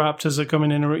velociraptors are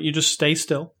coming in, you just stay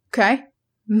still. Okay.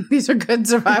 These are good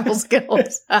survival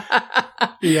skills.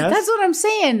 Yes. That's what I'm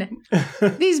saying.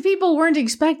 These people weren't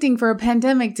expecting for a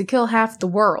pandemic to kill half the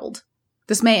world.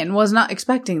 This man was not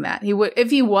expecting that.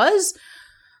 If he was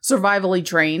survivally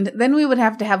trained, then we would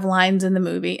have to have lines in the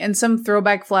movie and some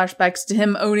throwback flashbacks to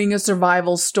him owning a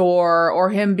survival store or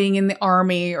him being in the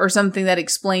army or something that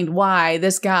explained why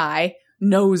this guy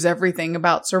knows everything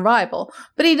about survival.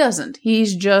 But he doesn't.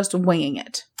 He's just winging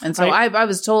it. And so I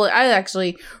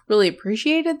actually really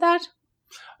appreciated that.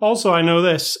 Also, I know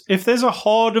this. If there's a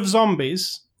horde of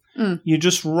zombies, you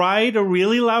just ride a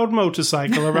really loud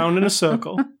motorcycle around in a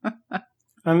circle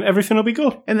and everything will be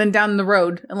good. And then down the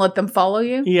road and let them follow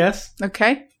you? Yes.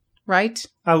 Okay. Right.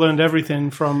 I learned everything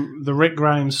from the Rick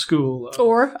Grimes school.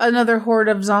 Or another horde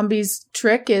of zombies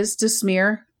trick is to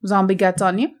smear zombie guts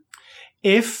on you.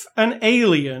 If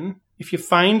you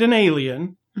find an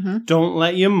alien, don't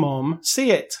let your mom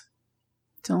see it.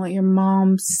 Don't let your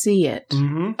mom see it.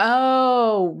 Mm-hmm.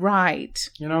 Oh, right.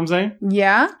 You know what I'm saying?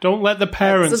 Yeah. Don't let the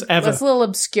parents ever. That's a little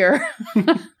obscure.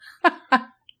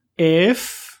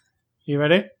 You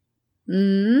ready?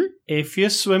 If you're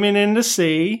swimming in the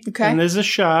sea and there's a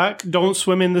shark, don't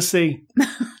swim in the sea.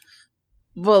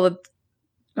 Well,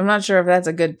 I'm not sure if that's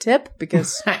a good tip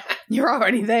because you're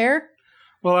already there.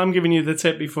 Well, I'm giving you the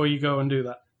tip before you go and do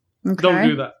that. Okay. Don't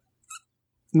do that.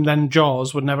 And then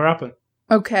Jaws would never happen.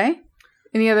 Okay.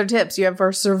 Any other tips you have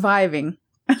for surviving?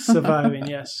 Surviving,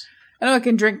 yes. I know I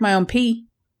can drink my own pee.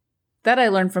 That I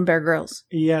learned from Bear Grylls.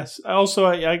 Yes. Also,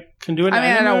 I can do an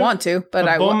enema. I don't want to, but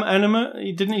a I bum enema.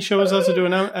 Didn't he show us how to do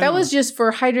an enema? That was just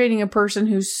for hydrating a person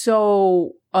who's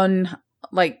so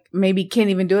maybe can't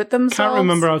even do it themselves. Can't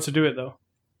remember how to do it though.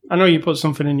 I know you put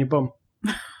something in your bum.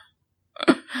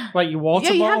 Like your water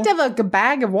bottle? Yeah, you have to have like a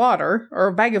bag of water or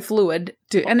a bag of fluid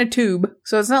and a tube.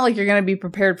 So it's not like you're going to be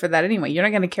prepared for that anyway. You're not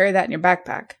going to carry that in your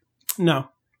backpack. No.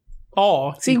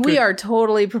 Or see, we are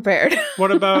totally prepared.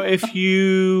 What about if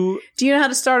you... Do you know how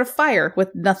to start a fire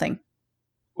with nothing?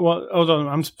 Well, hold on.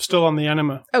 I'm still on the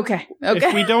enema. Okay.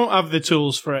 If we don't have the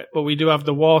tools for it, but we do have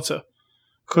the water,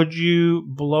 could you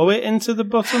blow it into the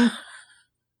bottom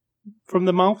from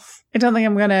the mouth? I don't think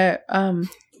I'm going to...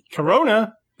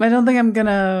 Corona? I don't think I'm going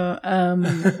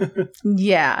to...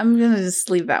 yeah, I'm going to just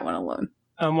leave that one alone.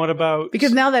 And what about...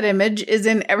 Because now that image is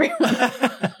in everyone.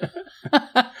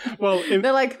 Well,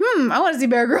 they're like, I want to see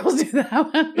Bear Grylls do that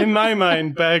one. In my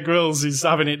mind, Bear Grylls is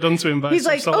having it done to him by He's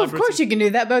some like, celebrity. of course you can do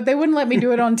that, but they wouldn't let me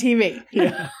do it on TV.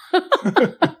 Yeah.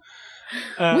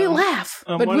 We laugh,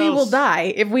 but we will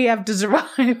die if we have to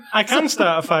survive. I can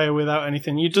start a fire without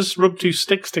anything. You just rub two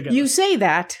sticks together. You say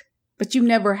that, but you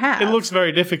never have. It looks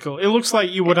very difficult. It looks like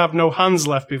you would have no hands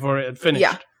left before it had finished.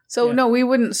 Yeah. So, no, we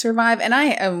wouldn't survive. And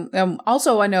I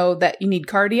also, I know that you need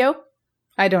cardio.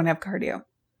 I don't have cardio.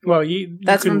 Well,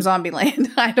 that's from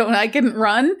Zombieland. I can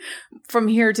run from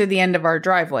here to the end of our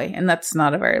driveway, and that's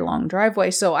not a very long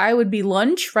driveway. So I would be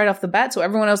lunch right off the bat so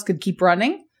everyone else could keep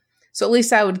running. So at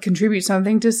least I would contribute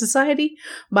something to society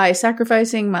by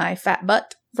sacrificing my fat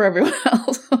butt for everyone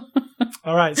else.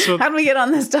 All right. So how do we get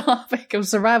on this topic of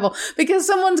survival? Because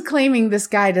someone's claiming this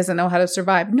guy doesn't know how to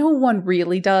survive. No one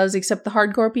really does, except the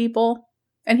hardcore people.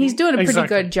 And he's doing a pretty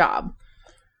good job.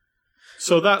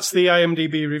 So that's the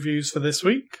IMDb reviews for this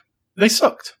week. They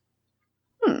sucked.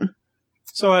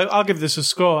 So I'll give this a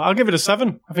score. I'll give it a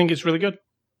 7. I think it's really good.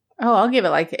 Oh, I'll give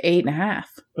it like 8.5.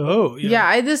 Oh, yeah. Yeah,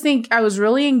 I just think I was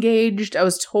really engaged. I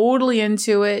was totally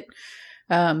into it.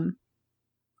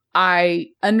 I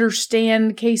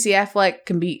understand Casey Affleck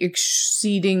can be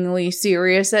exceedingly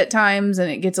serious at times and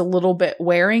it gets a little bit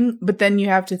wearing, but then you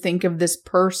have to think of this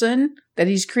person that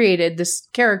he's created, this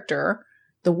character,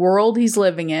 the world he's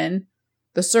living in,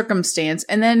 the circumstance,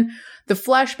 and then the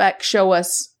flashbacks show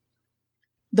us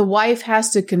the wife has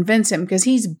to convince him because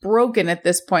he's broken at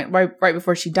this point right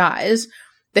before she dies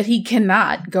that he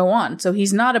cannot go on. So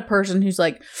he's not a person who's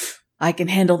like, I can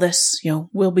handle this,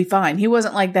 we'll be fine. He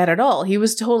wasn't like that at all. He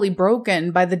was totally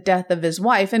broken by the death of his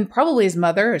wife and probably his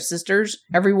mother, his sisters,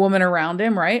 every woman around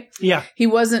him, right? Yeah. He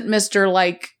wasn't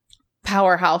Mr.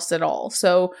 powerhouse at all.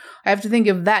 So I have to think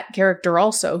of that character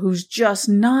also, who's just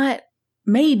not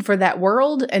made for that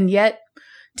world, and yet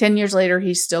 10 years later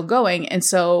he's still going. And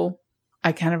so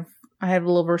I have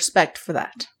a little respect for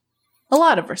that. A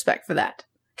lot of respect for that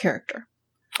character.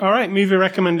 All right, movie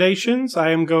recommendations.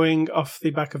 I am going off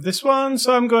the back of this one,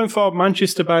 so I'm going for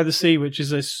Manchester by the Sea, which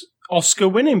is this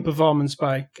Oscar-winning performance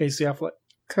by Casey Affleck.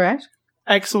 Correct.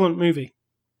 Excellent movie.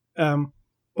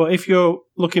 But if you're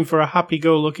looking for a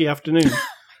happy-go-lucky afternoon,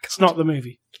 it's not the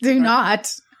movie. Do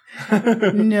not.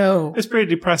 No. It's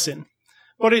pretty depressing.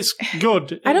 But it's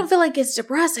good. I don't feel like it's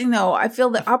depressing, though. I feel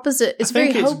the opposite. It's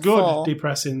very hopeful. I think it's good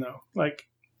depressing, though.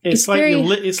 It's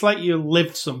like you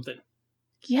lived something.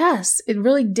 Yes. It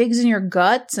really digs in your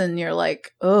guts, and you're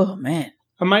like, oh, man.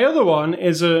 And my other one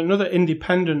is another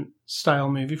independent-style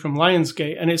movie from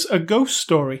Lionsgate, and it's A Ghost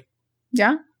Story.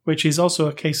 Yeah? Which is also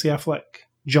a Casey Affleck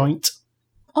joint.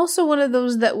 Also one of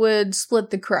those that would split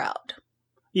the crowd.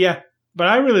 Yeah. But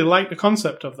I really liked the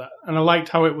concept of that, and I liked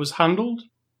how it was handled.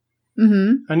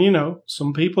 Mm-hmm. And,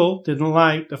 some people didn't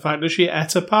like the fact that she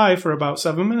ate a pie for about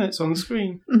 7 minutes on the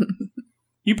screen.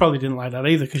 You probably didn't like that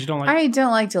either, because you don't like... I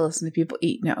don't like to listen to people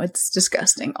eat. No, it's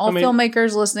disgusting.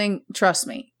 Filmmakers listening, trust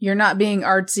me, you're not being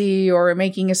artsy or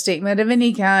making a statement of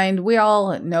any kind. We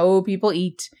all know people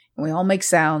eat, and we all make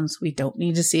sounds. We don't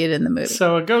need to see it in the movie.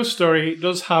 So A Ghost Story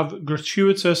does have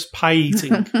gratuitous pie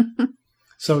eating.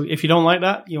 So if you don't like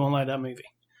that, you won't like that movie.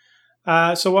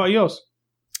 So what are yours?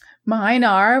 Mine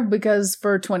are, because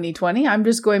for 2020, I'm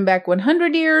just going back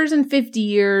 100 years and 50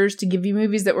 years to give you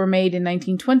movies that were made in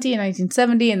 1920 and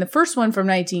 1970. And the first one from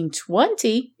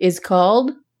 1920 is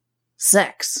called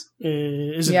Sex.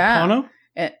 Is it porno?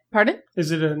 Pardon? Is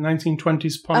it a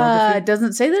 1920s pornography? It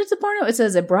doesn't say that it's a porno. It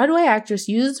says a Broadway actress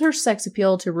uses her sex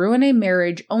appeal to ruin a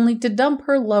marriage only to dump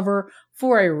her lover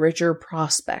for a richer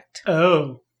prospect.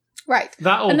 Oh. Right.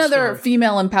 That old Another story.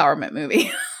 female empowerment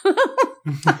movie.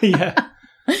 Yeah.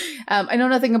 I know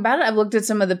nothing about it. I've looked at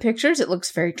some of the pictures. It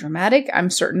looks very dramatic. I'm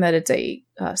certain that it's a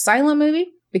silent movie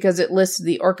because it lists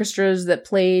the orchestras that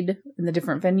played in the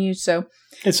different venues. So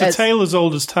it's a tale as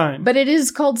old as time. But it is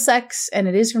called Sex, and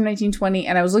it is from 1920.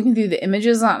 And I was looking through the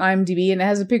images on IMDb, and it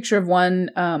has a picture of one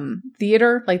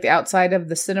theater, like the outside of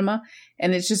the cinema,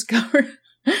 and it's just covered.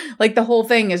 Like the whole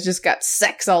thing has just got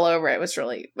sex all over it. It was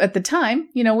really, at the time,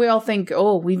 we all think,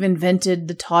 oh, we've invented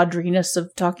the tawdriness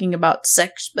of talking about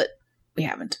sex, but we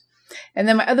haven't. And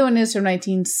then my other one is from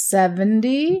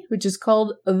 1970, which is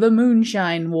called The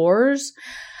Moonshine Wars.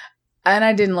 And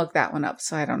I didn't look that one up,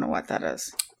 so I don't know what that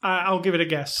is. I'll give it a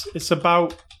guess. It's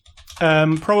about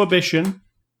prohibition.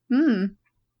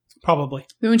 Probably.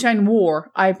 The Moonshine War.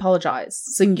 I apologize.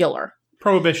 Singular.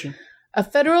 Prohibition. A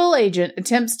federal agent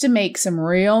attempts to make some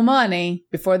real money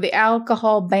before the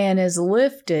alcohol ban is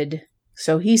lifted,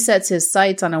 so he sets his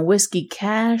sights on a whiskey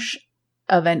cache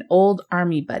of an old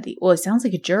army buddy. Well, it sounds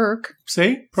like a jerk.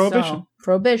 See? Prohibition. So,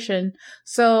 prohibition.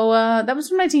 So that was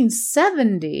from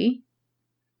 1970,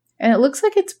 and it looks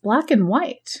like it's black and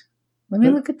white. Let me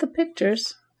look at the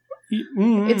pictures.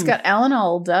 It's got Alan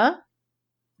Alda,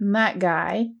 and that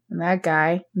guy,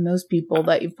 and those people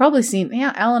that you've probably seen.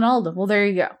 Yeah, Alan Alda. Well, there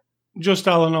you go. Just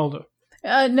Alan Alda.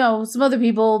 No, some other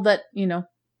people that, All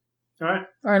right.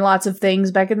 are in lots of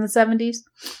things back in the 70s.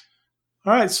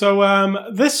 All right,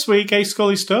 so this week,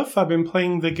 Scully stuff, I've been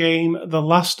playing the game The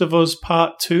Last of Us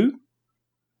Part 2.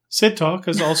 Sid Talk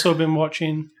has also been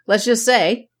watching... Let's just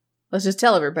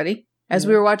tell everybody, as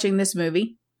we were watching this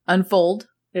movie unfold,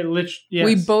 yes.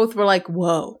 we both were like,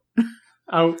 whoa,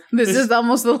 this is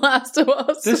almost The Last of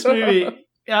Us. This movie...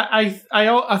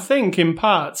 I think in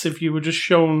parts, if you were just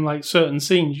shown like certain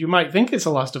scenes, you might think it's a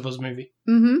Last of Us movie.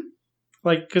 Mm-hmm.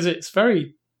 Like, because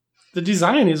the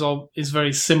design is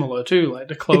very similar too, like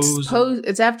the clothes.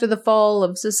 It's after the fall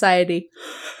of society.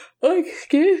 Oh,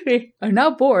 excuse me. I'm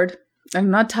not bored. I'm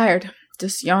not tired.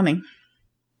 Just yawning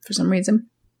for some reason.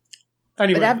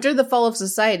 Anyway. But after the fall of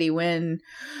society, when,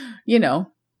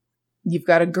 you've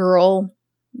got a girl,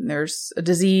 and there's a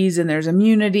disease, and there's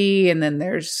immunity, and then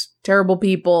there's terrible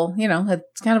people,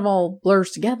 it's kind of all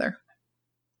blurs together.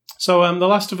 So, The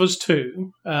Last of Us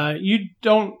 2, you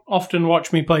don't often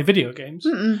watch me play video games,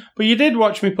 but you did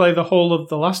watch me play the whole of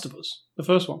The Last of Us, the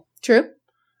first one. True.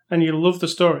 And you love the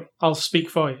story. I'll speak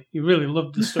for you. You really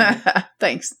loved the story.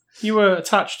 Thanks. You were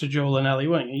attached to Joel and Ellie,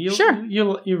 weren't you? Sure.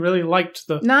 You really liked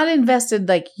the... Not invested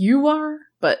like you are,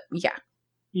 but yeah.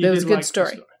 It was a good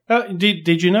story.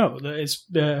 Did you know that it's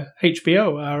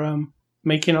HBO are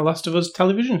making a Last of Us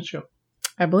television show?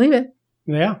 I believe it.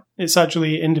 Yeah, it's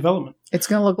actually in development. It's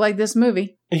going to look like this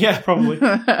movie. Yeah, probably.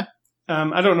 I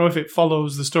don't know if it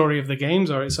follows the story of the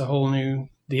games or it's a whole new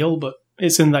deal, but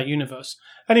it's in that universe.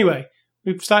 Anyway,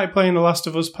 we've started playing The Last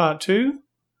of Us Part 2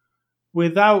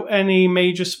 without any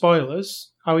major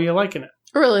spoilers. How are you liking it?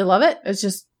 I really love it.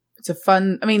 It's a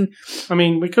fun... I mean,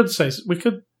 we could say... We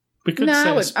could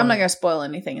say I'm not going to spoil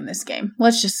anything in this game.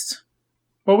 Let's just...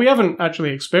 Well, we haven't actually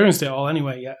experienced it all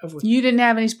anyway yet, have we? You didn't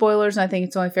have any spoilers, and I think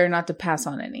it's only fair not to pass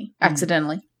on any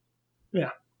accidentally. Yeah.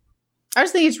 I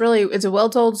just think it's a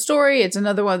well-told story. It's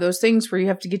another one of those things where you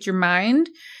have to get your mind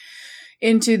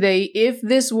into if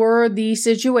this were the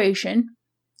situation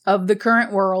of the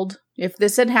current world, if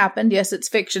this had happened, yes, it's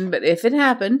fiction, but if it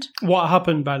happened... What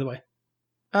happened, by the way?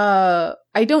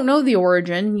 I don't know the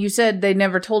origin. You said they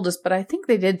never told us, but I think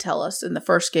they did tell us in the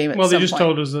first game. They just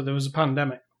told us that there was a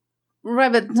pandemic.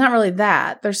 Right, but it's not really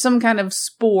that. There's some kind of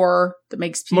spore that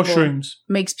makes people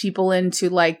into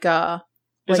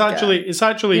it's actually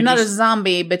you're not a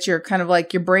zombie, but you're kind of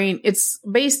like your brain. It's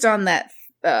based on that.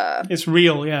 It's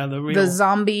real, yeah. The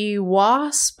zombie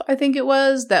wasp, I think it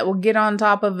was, that will get on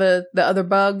top of the other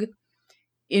bug,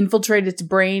 infiltrate its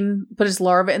brain, put its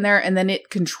larva in there, and then it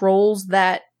controls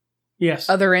that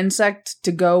other insect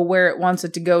to go where it wants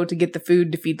it to go to get the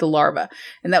food to feed the larva.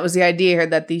 And that was the idea here,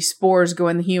 that these spores go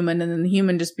in the human, and then the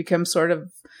human just becomes sort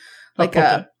of like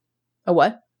a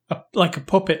what? Like a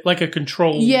puppet, like a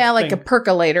control. Yeah, like a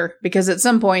percolator, because at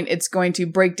some point it's going to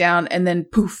break down and then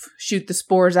poof, shoot the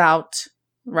spores out,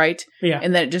 right? Yeah.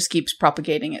 And then it just keeps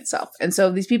propagating itself. And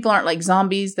so these people aren't like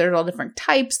zombies. There's all different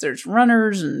types. There's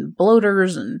runners and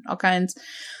bloaters and all kinds.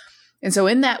 And so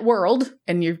in that world,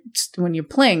 and when you're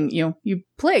playing, you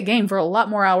play a game for a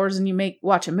lot more hours than you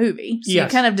watch a movie. So you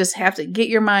kind of just have to get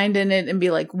your mind in it and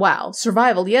be like, wow,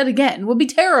 survival yet again would be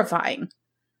terrifying.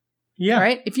 Yeah.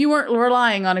 Right? If you weren't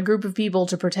relying on a group of people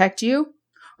to protect you,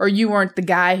 or you weren't the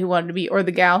guy who wanted to be, or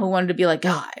the gal who wanted to be like,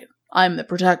 God, I'm the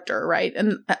protector, right?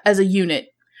 And as a unit.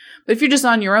 But if you're just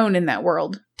on your own in that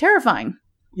world, terrifying.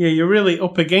 Yeah, you're really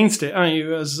up against it, aren't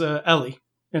you, as Ellie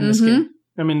in this game?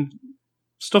 I mean,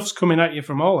 stuff's coming at you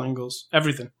from all angles.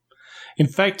 Everything.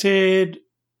 Infected,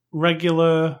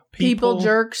 regular people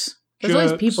jerks. There's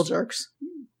always people jerks.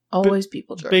 Always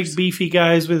people jerks. Big beefy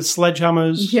guys with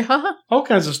sledgehammers. Yeah. All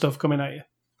kinds of stuff coming at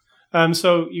you.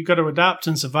 So you've got to adapt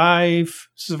and survive.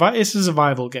 It's a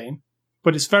survival game,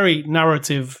 but it's very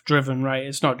narrative driven, right?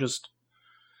 It's not just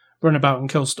run about and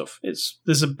kill stuff.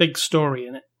 There's a big story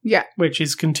in it. Yeah. Which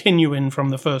is continuing from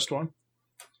the first one.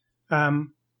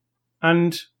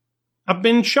 And I've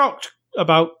been shocked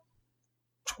about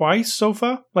twice so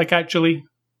far. Like, actually,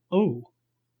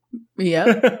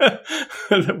 yeah.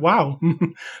 Wow.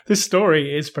 This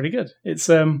story is pretty good. It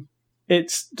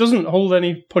doesn't pull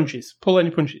any punches.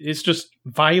 It's just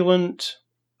violent.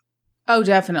 Oh,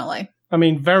 definitely. I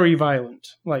mean, very violent.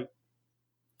 Like,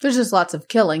 there's just lots of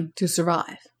killing to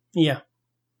survive. Yeah.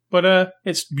 But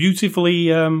it's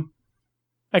beautifully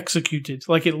executed.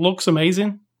 Like, it looks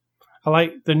amazing. I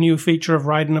like the new feature of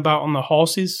riding about on the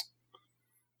horses.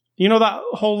 You know that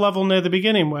whole level near the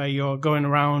beginning where you're going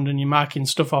around and you're marking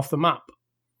stuff off the map?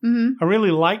 Mm-hmm. I really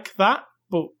like that,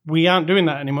 but we aren't doing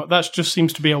that anymore. That just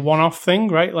seems to be a one-off thing,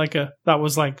 right? That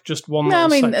was like just one little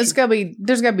section.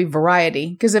 There's gotta be variety.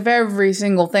 Because if every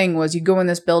single thing was you go in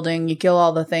this building, you kill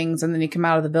all the things, and then you come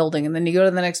out of the building, and then you go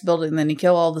to the next building, and then you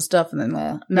kill all the stuff, and then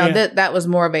that was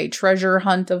more of a treasure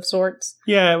hunt of sorts.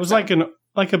 Yeah, it was like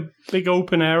a big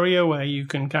open area where you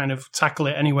can kind of tackle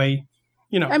it anyway.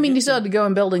 You know, I mean, you still had to go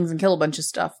in buildings and kill a bunch of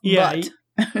stuff. Yeah, but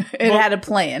it had a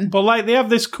plan. But like, they have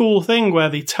this cool thing where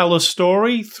they tell a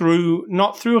story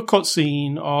not through a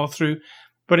cutscene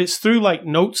but it's through like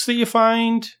notes that you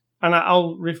find. And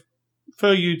I'll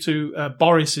refer you to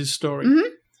Boris's story. Mm-hmm.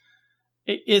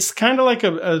 It's kind of like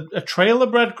a trail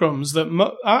of breadcrumbs that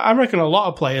I reckon a lot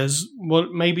of players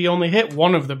will maybe only hit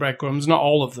one of the breadcrumbs, not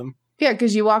all of them. Yeah,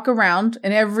 because you walk around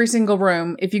in every single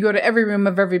room. If you go to every room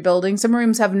of every building, some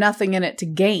rooms have nothing in it to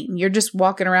gain. You're just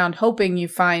walking around hoping you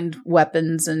find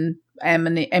weapons and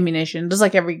ammunition, just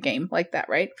like every game like that,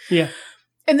 right? Yeah.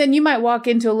 And then you might walk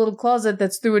into a little closet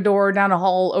that's through a door, down a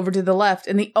hall, over to the left,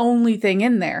 and the only thing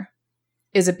in there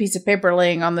is a piece of paper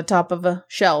laying on the top of a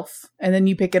shelf. And then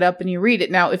you pick it up and you read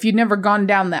it. Now, if you'd never gone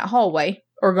down that hallway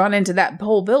or gone into that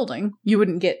whole building, you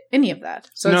wouldn't get any of that.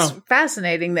 So It's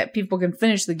fascinating that people can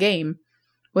finish the game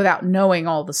without knowing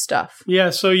all the stuff.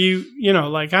 Yeah, so you know,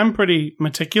 like, I'm pretty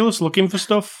meticulous looking for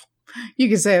stuff. You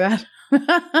can say that.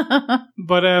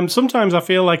 But sometimes I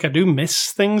feel like I do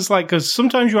miss things, like, because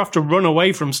sometimes you have to run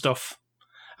away from stuff.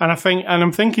 And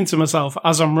I'm thinking to myself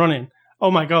as I'm running,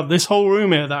 oh my God, this whole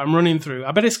room here that I'm running through,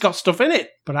 I bet it's got stuff in it.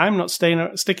 But I'm not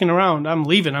sticking around. I'm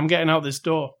leaving. I'm getting out this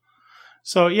door.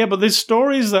 So, yeah, but there's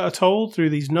stories that are told through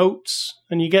these notes,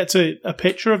 and you get to a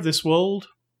picture of this world,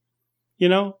 you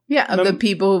know? Yeah, of the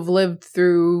people who've lived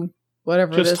through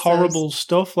whatever just horrible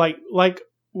stuff. Like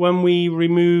when we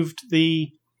removed the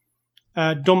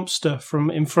dumpster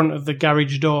from in front of the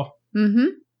garage door. Mm-hmm.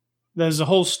 There's a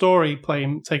whole story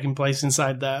taking place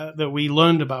inside there that we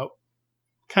learned about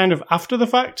kind of after the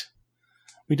fact.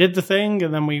 We did the thing,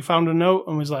 and then we found a note,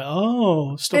 and was like,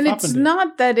 oh, stuff happened. And it's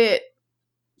not that it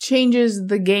changes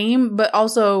the game, it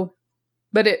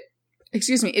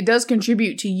does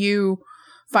contribute to you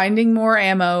finding more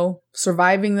ammo,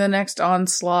 surviving the next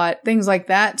onslaught, things like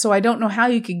that. So I don't know how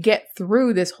you could get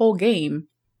through this whole game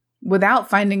without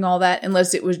finding all that,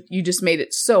 unless it was you just made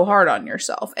it so hard on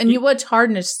yourself. And which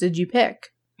hardness did you pick?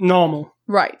 Normal.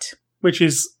 Right. Which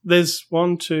is, there's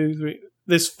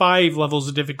 5 levels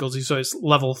of difficulty, so it's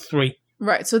level 3.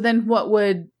 Right. So then what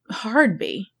would hard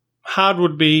be? Hard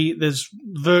would be there's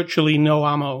virtually no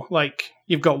ammo. Like,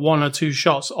 you've got 1 or 2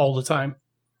 shots all the time.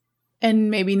 And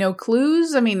maybe no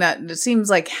clues? I mean, that seems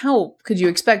like, how could you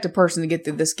expect a person to get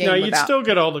through this game No, without... you'd still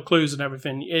get all the clues and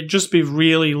everything. It'd just be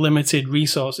really limited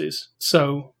resources.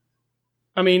 So,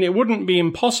 I mean, it wouldn't be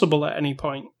impossible at any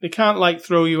point. They can't, like,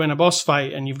 throw you in a boss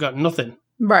fight and you've got nothing.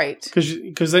 Right.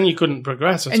 Because then you couldn't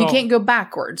progress at all. And you can't go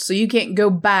backwards. So you can't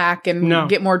go back and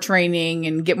get more training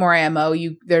and get more ammo.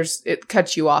 It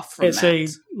cuts you off from that. It's a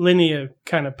linear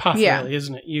kind of path, really,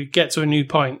 isn't it? You get to a new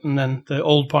point and then the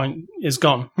old point is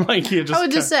gone. Like, you just... I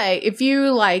would just say, if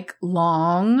you like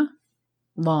long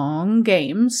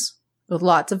games with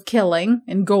lots of killing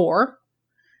and gore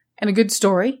and a good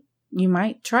story, you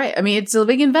might try it. I mean, it's a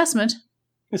big investment.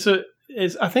 I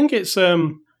think it's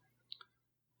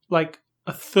like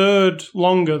a third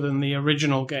longer than the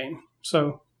original game.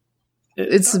 So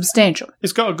it's substantial.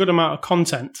 It's got a good amount of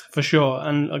content, for sure,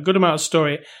 and a good amount of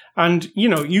story. And, you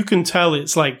know, you can tell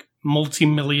it's like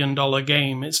multi-million-dollar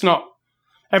game. It's not...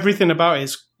 Everything about it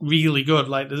is really good,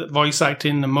 like the voice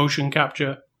acting, the motion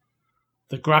capture.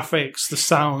 the graphics, the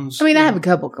sounds. I mean, I have a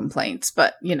couple complaints,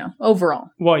 but, overall.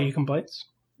 What are your complaints?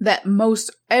 That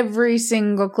every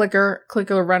single clicker,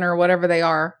 runner, whatever they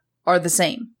are the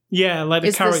same. Yeah, like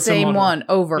it's character the same model. one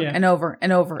over and over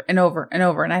and over and over and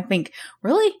over. And I think,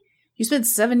 really? You spent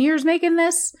 7 years making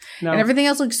this? No. And everything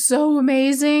else looks so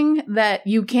amazing that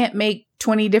you can't make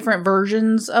 20 different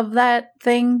versions of that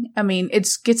thing? I mean, it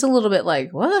gets a little bit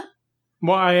like, what?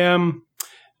 What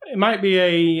it might be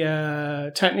a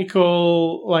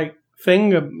technical, like,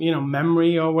 thing of,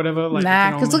 memory or whatever. Like,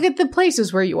 nah, because look at the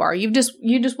places where you are. You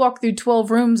just walk through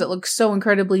 12 rooms that look so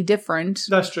incredibly different.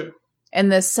 That's true. And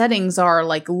the settings are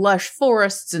like lush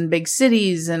forests and big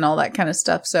cities and all that kind of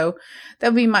stuff. So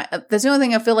that'd be that's the only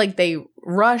thing I feel like they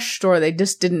rushed or they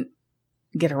just didn't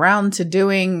get around to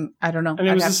doing. I don't know. And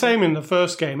it was the same in the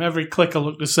first game. Every clicker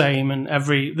looked the same and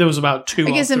there was about 2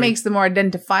 I guess it makes them more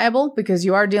identifiable because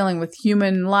you are dealing with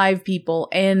human live people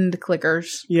and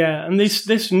clickers. Yeah. And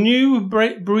this new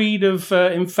breed of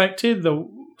infected, the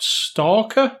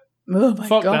Stalker. Oh my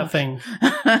Fuck God. that thing.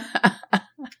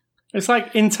 It's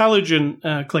like intelligent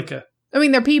clicker. I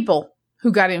mean, they're people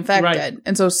who got infected. Right.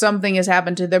 And so something has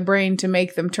happened to their brain to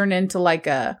make them turn into like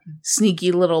a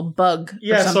sneaky little bug.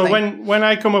 Yeah, or something. so when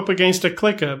I come up against a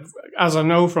clicker, as I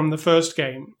know from the first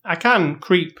game, I can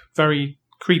creep very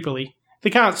creepily. They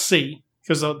can't see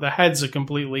because the heads are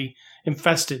completely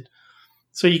infested.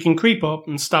 So you can creep up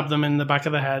and stab them in the back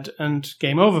of the head and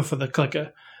game over for the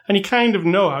clicker. And you kind of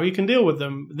know how you can deal with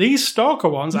them. These Stalker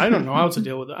ones, I don't know how to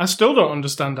deal with them. I still don't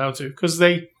understand how to, because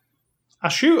I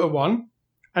shoot at one,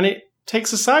 and it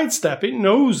takes a sidestep. It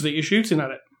knows that you're shooting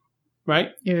at it, right?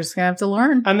 You're just going to have to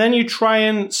learn. And then you try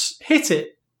and hit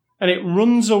it, and it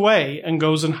runs away and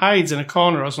goes and hides in a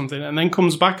corner or something, and then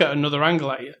comes back at another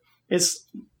angle at you. It's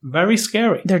very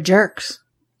scary. They're jerks.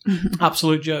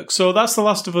 Absolute jerk. So that's The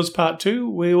Last of Us Part 2.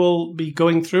 We will be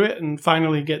going through it and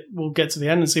finally we'll get to the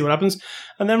end and see what happens.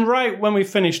 And then right when we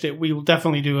finished it, we will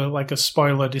definitely do a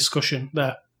spoiler discussion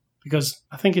there because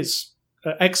I think it's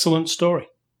an excellent story.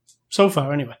 So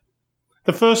far, anyway.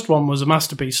 The first one was a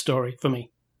masterpiece story for me.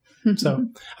 So,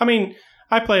 I mean,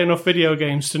 I play enough video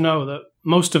games to know that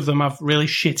most of them have really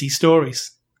shitty stories.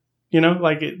 They're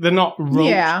not wrote.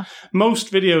 Yeah. Most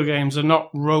video games are not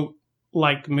wrote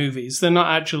like movies. They're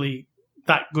not actually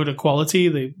that good a quality,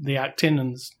 the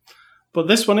acting, but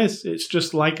this one is. It's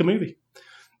just like a movie.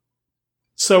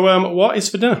 So what is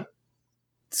for dinner?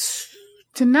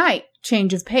 Tonight,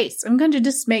 change of pace. I'm going to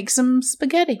just make some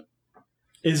spaghetti.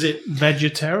 Is it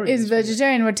vegetarian? It's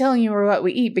vegetarian. We're telling you what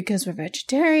we eat because we're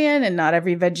vegetarian and not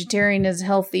every vegetarian is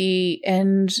healthy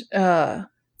and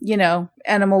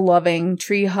animal loving,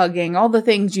 tree hugging, all the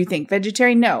things you think.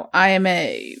 Vegetarian, no. I am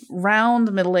a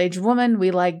round, middle-aged woman.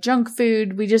 We like junk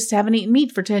food. We just haven't eaten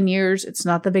meat for 10 years. It's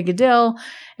not that big a deal.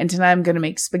 And tonight I'm going to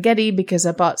make spaghetti because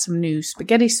I bought some new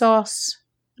spaghetti sauce.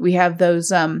 We have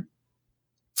those, what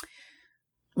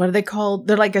are they called?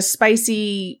 They're like a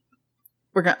spicy,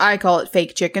 I call it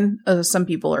fake chicken. Some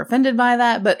people are offended by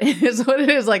that, but it is what it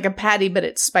is, like a patty, but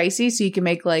it's spicy. So you can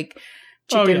make like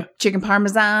chicken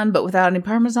parmesan, but without any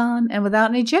parmesan and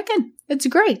without any chicken. It's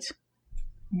great.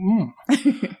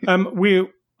 We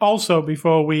also,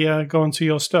 before we go into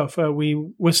your stuff,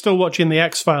 we're still watching the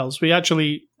X-Files. We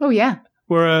actually... Oh, yeah.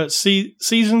 We're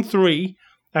season 3,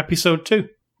 episode 2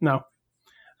 now.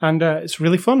 And it's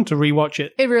really fun to rewatch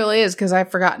it. It really is, because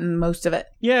I've forgotten most of it.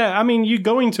 Yeah, I mean, you're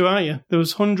going to, aren't you? There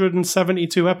was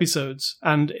 172 episodes,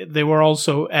 and they were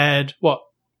also aired,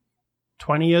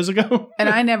 20 years ago? And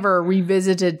I never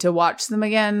revisited to watch them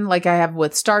again like I have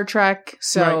with Star Trek.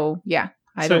 So, right. Yeah.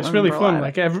 So it's really fun.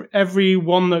 Like every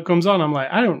one that comes on, I'm like,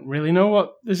 I don't really know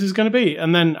what this is going to be.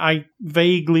 And then I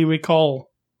vaguely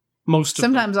recall most of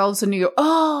them. Sometimes all of a sudden you go,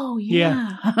 oh,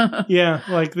 yeah. Yeah.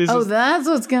 Like this that's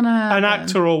what's going to happen. An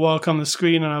actor will walk on the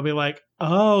screen and I'll be like,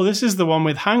 oh, this is the one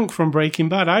with Hank from Breaking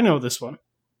Bad. I know this one.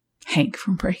 Hank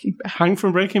from Breaking Bad. Hank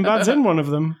from Breaking Bad's in one of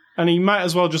them. And he might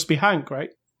as well just be Hank,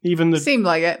 right? Seemed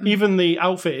like it. Even the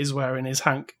outfit he's wearing is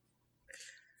Hank.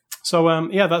 So,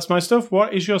 that's my stuff.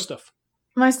 What is your stuff?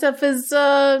 My stuff is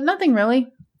nothing really.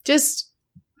 Just,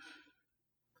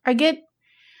 I'm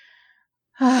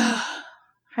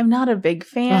not a big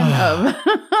fan of.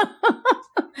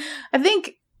 I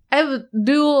think I have a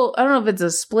dual. I don't know if it's a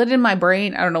split in my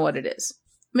brain. I don't know what it is.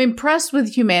 I'm impressed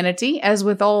with humanity, as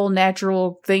with all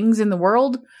natural things in the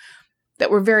world, that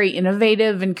we're very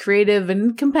innovative and creative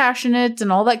and compassionate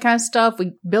and all that kind of stuff.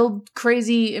 We build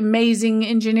crazy, amazing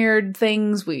engineered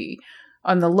things.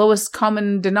 On the lowest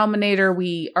common denominator,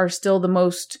 we are still the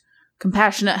most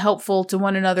compassionate, helpful to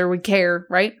one another. We care,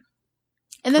 right?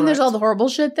 And then There's all the horrible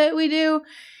shit that we do.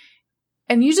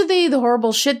 And usually the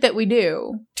horrible shit that we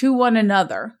do to one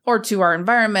another or to our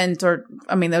environment, or,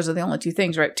 I mean, those are the only two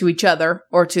things, right? To each other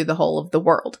or to the whole of the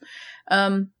world,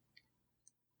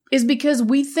 is because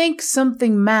we think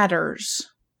something matters,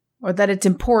 or that it's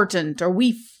important, or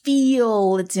we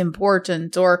feel it's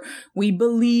important, or we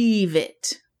believe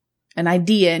it, an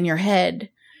idea in your head.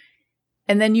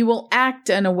 And then you will act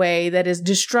in a way that is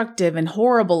destructive and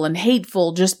horrible and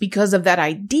hateful just because of that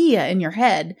idea in your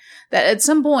head, that at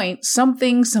some point,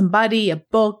 something, somebody, a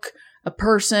book, a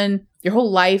person, your whole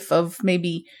life of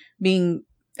maybe being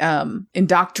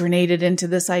indoctrinated into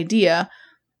this idea,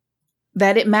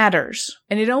 that it matters.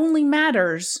 And it only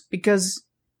matters because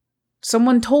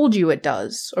someone told you it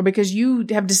does, or because you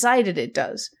have decided it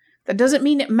does. That doesn't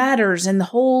mean it matters in the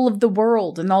whole of the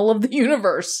world and all of the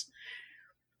universe.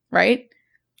 Right?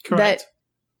 Correct.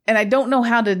 And I don't know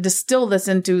how to distill this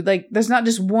into, like, there's not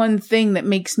just one thing that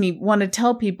makes me want to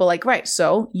tell people, like, right,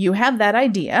 so you have that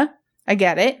idea. I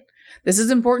get it. This is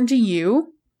important to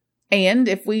you. And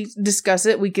if we discuss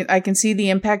it, I can see the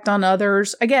impact on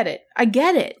others. I get it.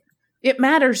 It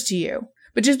matters to you.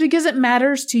 But just because it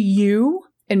matters to you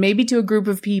and maybe to a group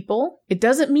of people, it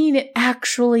doesn't mean it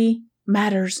actually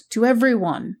matters to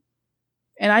everyone.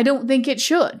 And I don't think it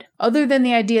should, other than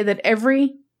the idea that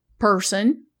every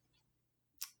person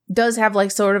does have like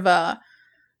sort of a,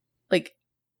 like,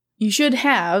 you should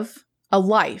have a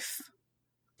life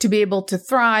to be able to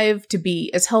thrive, to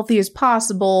be as healthy as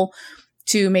possible,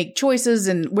 to make choices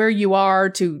and where you are,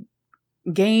 to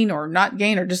gain or not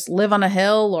gain, or just live on a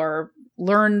hill, or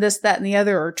learn this, that, and the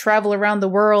other, or travel around the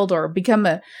world, or become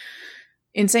a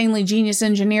insanely genius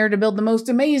engineer to build the most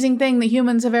amazing thing that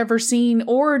humans have ever seen,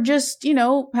 or just, you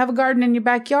know, have a garden in your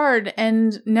backyard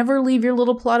and never leave your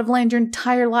little plot of land your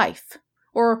entire life,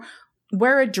 or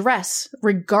wear a dress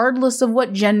regardless of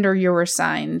what gender you're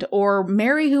assigned, or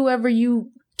marry whoever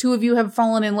two of you have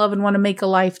fallen in love and want to make a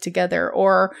life together,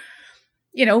 or,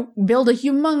 you know, build a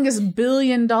humongous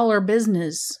billion-dollar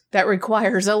business that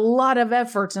requires a lot of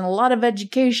effort and a lot of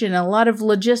education and a lot of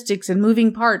logistics and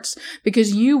moving parts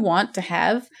because you want to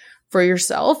have for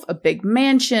yourself a big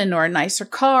mansion or a nicer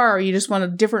car, or you just want a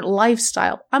different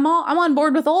lifestyle. I'm on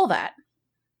board with all that,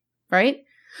 right?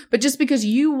 But just because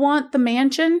you want the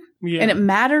mansion and it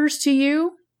matters to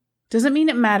you doesn't mean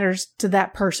it matters to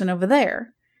that person over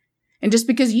there. And just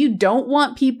because you don't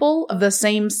want people of the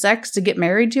same sex to get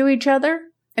married to each other,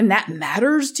 and that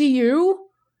matters to you,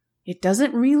 it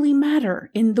doesn't really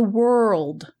matter in the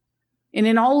world and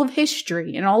in all of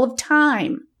history and all of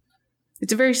time.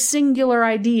 It's a very singular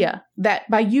idea that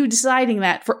by you deciding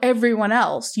that for everyone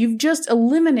else, you've just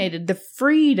eliminated the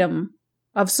freedom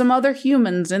of some other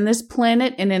humans in this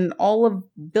planet and in all of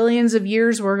billions of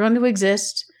years we're going to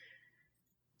exist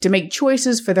to make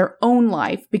choices for their own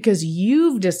life because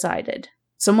you've decided.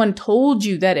 Someone told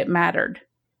you that it mattered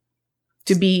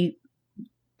to be,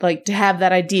 like, to have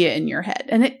that idea in your head.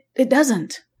 And it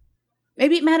doesn't.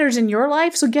 Maybe it matters in your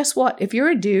life. So guess what? If you're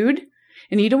a dude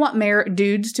and you don't want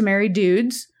dudes to marry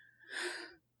dudes,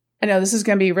 I know this is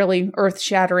going to be really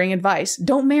earth-shattering advice.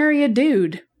 Don't marry a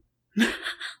dude.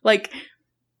 Like,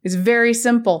 it's very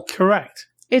simple. Correct.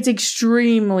 It's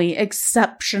extremely,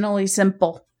 exceptionally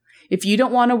simple. If you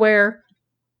don't want to wear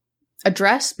a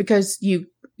dress because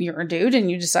you're a dude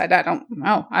and you decide, I don't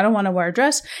want to wear a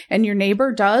dress, and your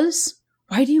neighbor does,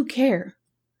 why do you care?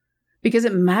 Because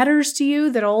it matters to you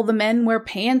that all the men wear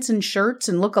pants and shirts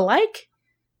and look alike?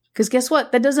 Because guess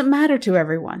what? That doesn't matter to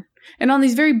everyone. And on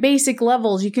these very basic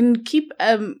levels, you can keep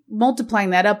multiplying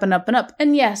that up and up and up.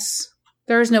 And yes,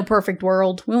 there is no perfect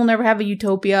world. We will never have a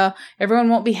utopia. Everyone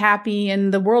won't be happy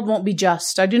and the world won't be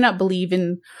just. I do not believe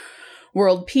in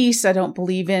world peace. I don't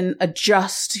believe in a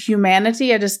just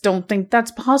humanity. I just don't think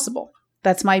that's possible.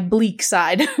 That's my bleak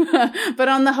side. But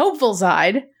on the hopeful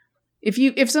side,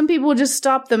 if some people just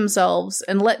stop themselves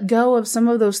and let go of some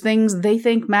of those things they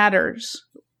think matters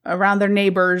around their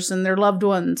neighbors and their loved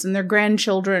ones and their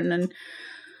grandchildren and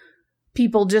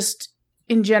people just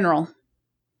in general,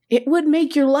 it would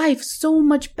make your life so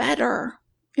much better.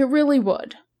 It really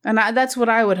would. And that's what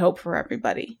I would hope for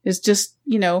everybody, is just,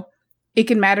 you know, it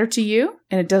can matter to you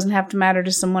and it doesn't have to matter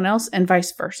to someone else, and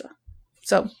vice versa.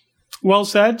 So. Well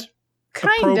said.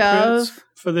 Kind of.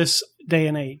 For this day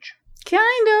and age.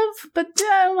 Kind of, but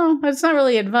I don't know. It's not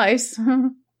really advice.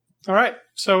 All right.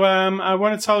 So I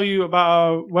want to tell you about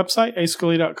our website,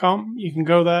 ascully.com. You can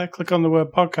go there, click on the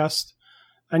word podcast,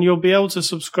 and you'll be able to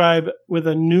subscribe with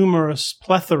a numerous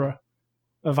plethora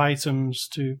of items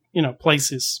to, you know,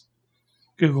 places.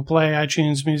 Google Play,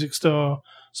 iTunes Music Store,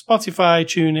 Spotify,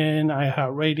 TuneIn,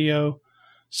 iHeartRadio,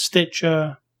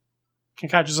 Stitcher, can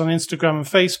catch us on Instagram and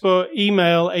Facebook.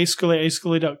 Email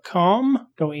ascully@ascully.com.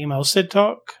 Don't email Sid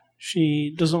Talk.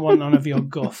 She doesn't want none of your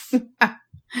guff.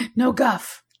 No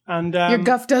guff. And your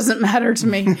guff doesn't matter to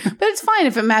me, but it's fine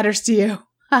if it matters to you.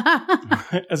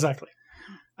 Exactly.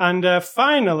 And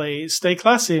finally, stay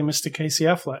classy, Mr. Casey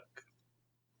Affleck.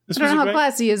 I don't know how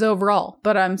classy he is overall,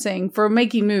 but I'm saying for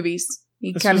making movies,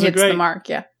 he kind of hits the mark,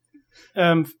 yeah.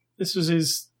 This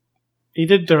was he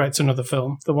did direct another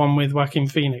film, the one with Joaquin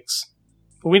Phoenix.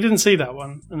 But we didn't see that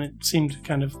one, and it seemed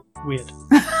kind of weird.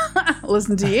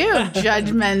 Listen to you,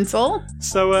 judgmental.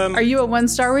 So, are you a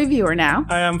 1-star reviewer now?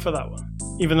 I am for that one,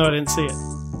 even though I didn't see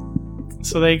it.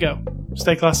 So there you go.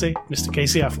 Stay classy, Mr.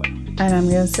 Casey Affleck. And I'm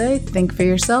going to say, think for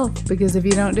yourself, because if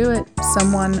you don't do it,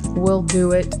 someone will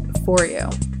do it for you.